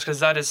Osbournes because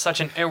that is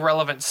such an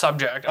irrelevant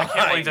subject. I can't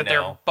I believe that know.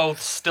 they're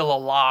both still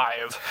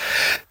alive.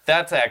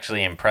 That's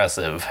actually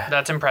impressive.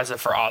 That's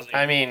impressive for Ozzy.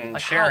 I mean,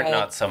 Like, Sharon how old-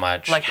 not so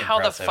much. Like, how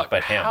the impressive, fuck?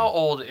 but him. How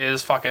old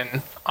is fucking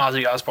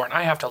Ozzy Osbourne?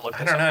 I have to look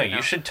this I don't up know. right You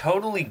now. should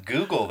totally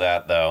Google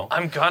that though.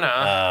 I'm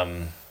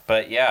gonna.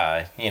 But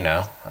yeah, you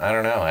know, I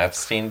don't know.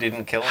 Epstein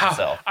didn't kill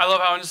himself. I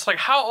love how I'm just like,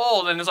 how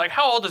old? And it's like,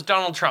 how old is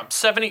Donald Trump?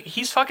 70.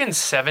 He's fucking Who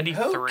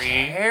 73.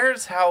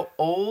 cares how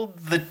old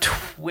the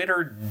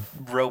Twitter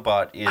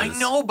robot is? I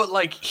know, but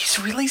like, he's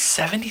really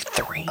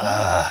 73.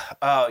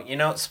 Oh, you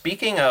know,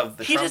 speaking of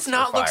the He does Trumpster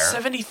not look fire-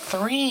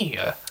 73.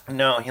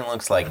 No, he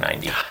looks like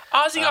 90.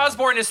 Ozzy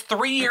Osbourne is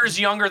 3 years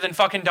younger than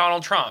fucking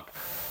Donald Trump.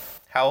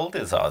 How old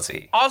is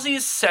Ozzy? Ozzy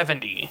is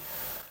 70.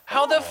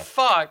 How the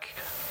fuck?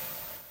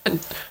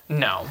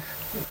 No.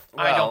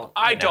 Well,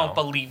 I you know. don't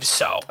believe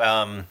so.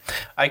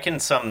 I can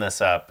sum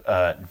this up.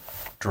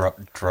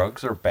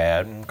 Drugs are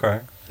bad,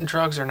 okay?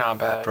 Drugs are not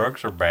bad.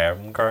 Drugs are bad,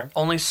 okay?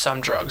 Only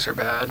some drugs are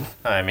bad.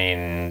 I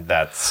mean,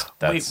 that's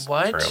Wait,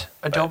 what? true.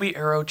 Adobe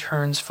Aero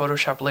turns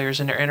Photoshop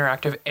layers into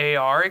interactive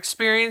AR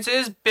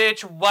experiences?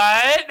 Bitch,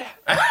 what?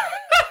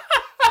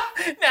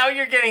 Now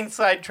you're getting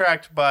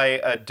sidetracked by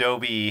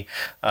Adobe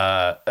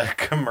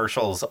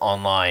commercials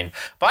online.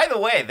 By the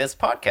way, this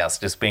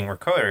podcast is being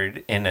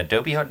recorded in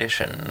Adobe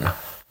Audition.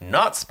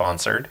 Not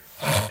sponsored.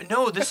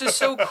 No, this is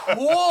so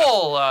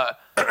cool.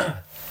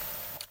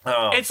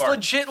 Oh, It's Bart.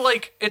 legit,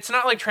 like, it's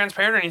not like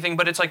transparent or anything,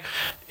 but it's like,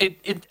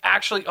 it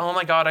actually, oh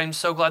my god, I'm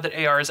so glad that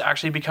AR is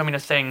actually becoming a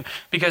thing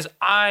because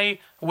I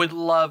would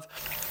love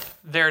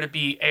there to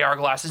be AR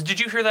glasses. Did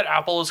you hear that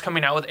Apple is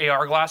coming out with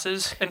AR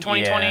glasses in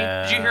 2020?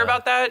 Yeah. Did you hear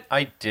about that?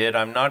 I did.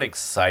 I'm not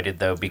excited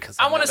though because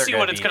I know wanna they're see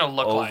what it's be gonna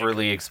look like.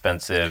 overly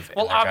expensive.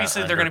 Well, and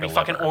obviously they're going to be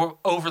fucking underdeliver.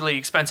 overly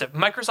expensive.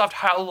 Microsoft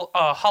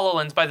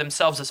HoloLens by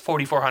themselves is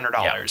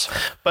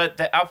 $4,400. But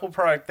the Apple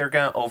product, they're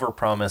gonna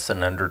overpromise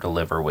and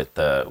underdeliver with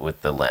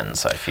the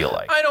lens. I feel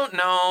like. I don't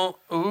know.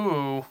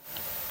 Ooh.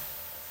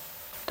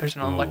 There's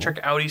an electric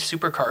Audi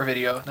supercar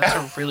video. That's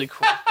a really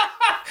cool.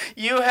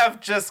 You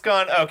have just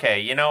gone,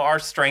 okay, our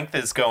strength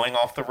is going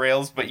off the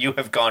rails, but you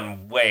have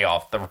gone way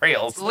off the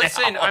rails now.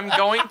 Listen, I'm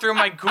going through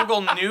my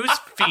Google News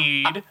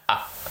feed,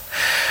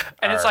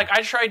 and it's like,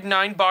 I tried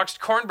 9 boxed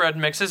cornbread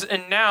mixes,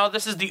 and now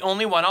this is the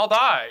only one I'll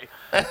buy.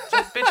 It's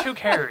like, bitch, who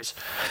cares?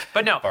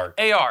 But no, Bark.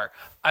 AR.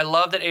 I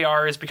love that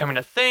AR is becoming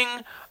a thing.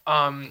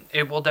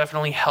 It will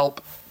definitely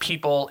help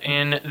people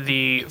in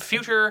the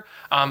future,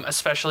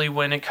 especially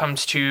when it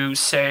comes to,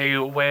 say,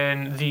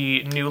 when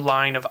the new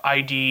line of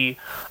ID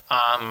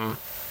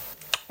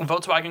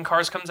Volkswagen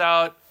cars comes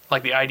out,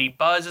 like the ID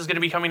Buzz is going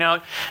to be coming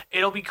out.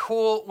 It'll be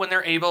cool when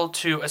they're able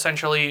to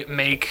essentially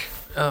make...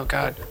 Oh,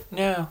 God.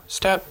 No.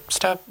 Stop.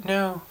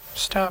 No.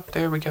 Stop.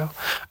 There we go.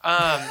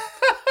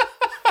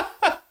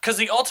 Because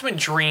the ultimate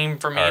dream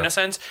for me, in a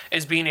sense,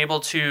 is being able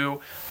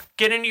to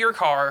get into your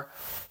car.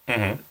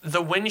 Mm-hmm.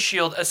 The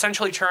windshield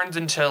essentially turns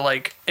into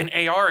like an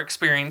AR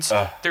experience.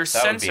 There's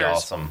that sensors. Would be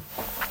awesome.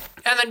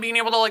 And then being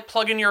able to like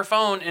plug in your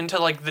phone into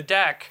like the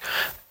deck,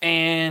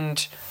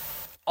 and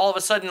all of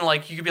a sudden,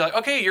 like, you could be like,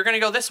 okay, you're going to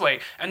go this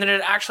way. And then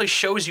it actually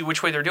shows you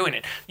which way they're doing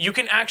it. You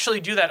can actually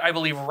do that, I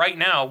believe, right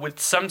now with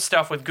some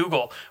stuff with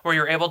Google, where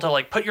you're able to,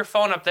 like, put your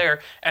phone up there,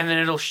 and then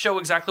it'll show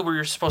exactly where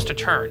you're supposed to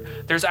turn.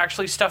 There's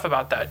actually stuff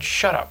about that.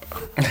 Shut up.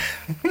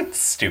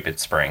 Stupid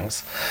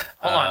Springs.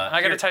 Hold on.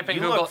 I got to type in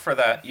Google. Look for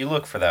that. You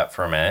look for that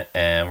for a minute,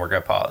 and we're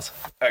going to pause.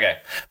 Okay.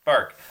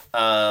 Bark.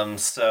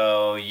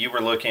 So you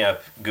were looking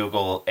up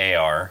Google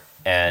AR,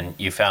 and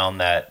you found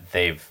that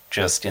they've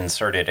just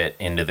inserted it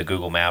into the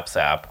Google Maps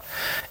app,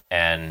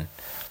 and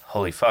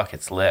holy fuck,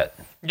 it's lit.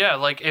 Yeah,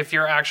 like if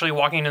you're actually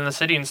walking in the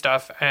city and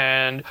stuff,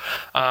 and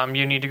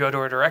you need to go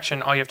to a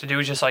direction, all you have to do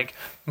is just like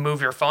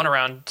move your phone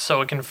around so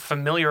it can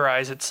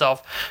familiarize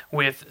itself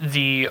with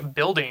the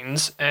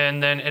buildings,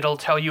 and then it'll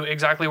tell you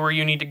exactly where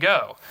you need to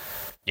go.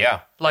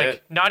 Yeah.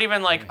 Like, not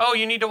even like, oh,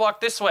 you need to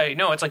walk this way.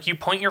 No, it's like you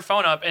point your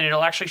phone up, and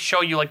it'll actually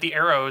show you like the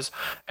arrows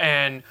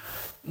and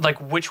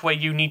like which way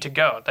you need to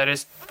go. That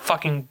is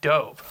fucking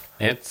dope.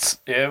 It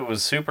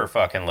was super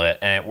fucking lit,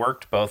 and it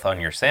worked both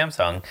on your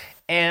Samsung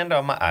and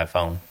on my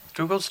iPhone.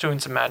 Google's doing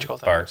some magical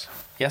things. Bart.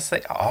 Yes,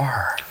 they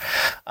are.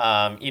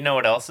 You know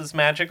what else is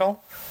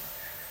magical?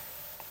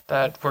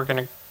 That we're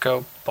gonna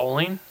go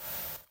bowling.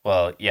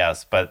 Well,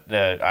 yes, but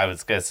I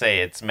was going to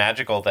say it's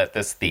magical that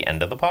this is the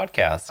end of the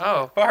podcast.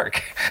 Oh.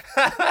 Bark.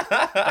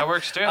 That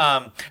works too.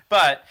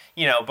 But,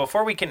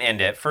 before we can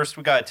end it, first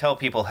we got to tell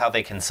people how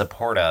they can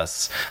support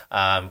us.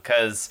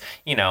 Because,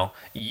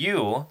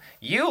 you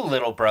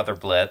little brother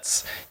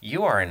Blitz,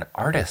 you are an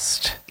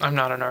artist. I'm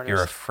not an artist.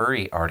 You're a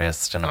furry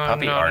artist and a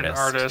puppy artist.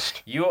 I'm not an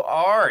artist. You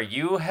are.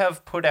 You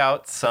have put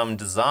out some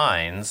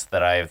designs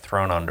that I have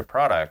thrown onto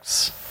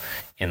products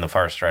in the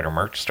Far Strider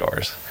merch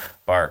stores.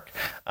 Bark.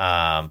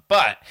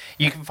 But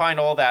you can find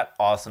all that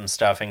awesome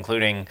stuff,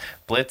 including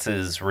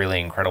Blitz's really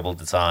incredible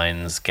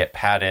designs, Get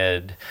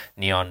Padded,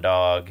 Neon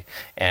Dog,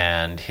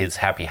 and his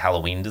Happy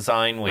Halloween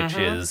design, which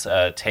is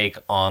a take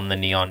on the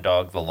Neon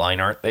Dog, the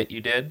line art that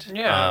you did,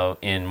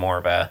 in more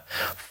of a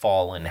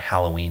fall and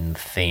Halloween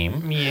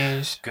theme.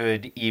 Yes.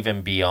 Good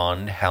even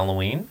beyond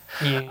Halloween.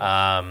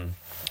 Yeah.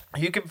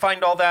 You can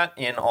find all that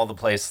in all the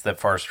places that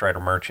Far Strider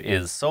merch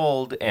is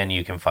sold, and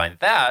you can find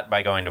that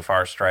by going to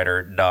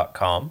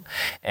farstrider.com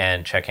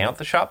and checking out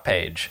the shop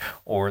page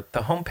or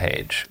the home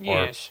page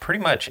or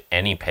pretty much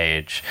any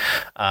page.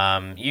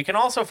 You can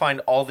also find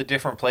all the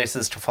different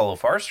places to follow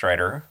Far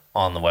Strider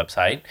on the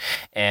website,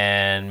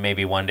 and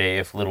maybe one day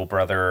if little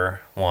brother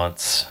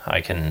wants,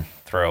 I can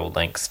throw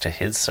links to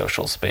his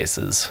social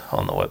spaces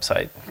on the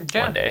website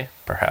one day,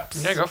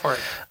 perhaps. Yeah, go for it.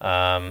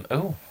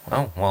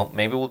 Well,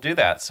 maybe we'll do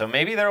that. So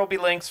maybe there will be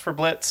links for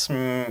Blitz.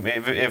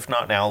 If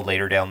not now,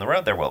 later down the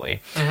road there will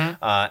be.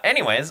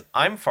 Anyways,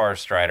 I'm Far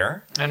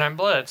Strider. And I'm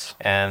Blitz.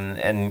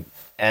 And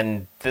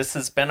this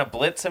has been a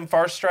Blitz and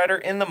Far Strider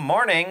in the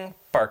morning.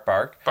 Bark,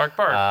 bark. Bark,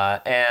 bark.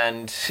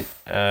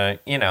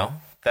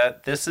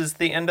 That this is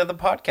the end of the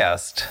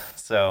podcast.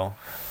 So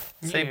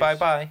say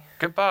bye-bye.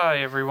 Goodbye,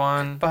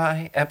 everyone.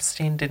 Bye.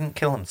 Epstein didn't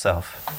kill himself.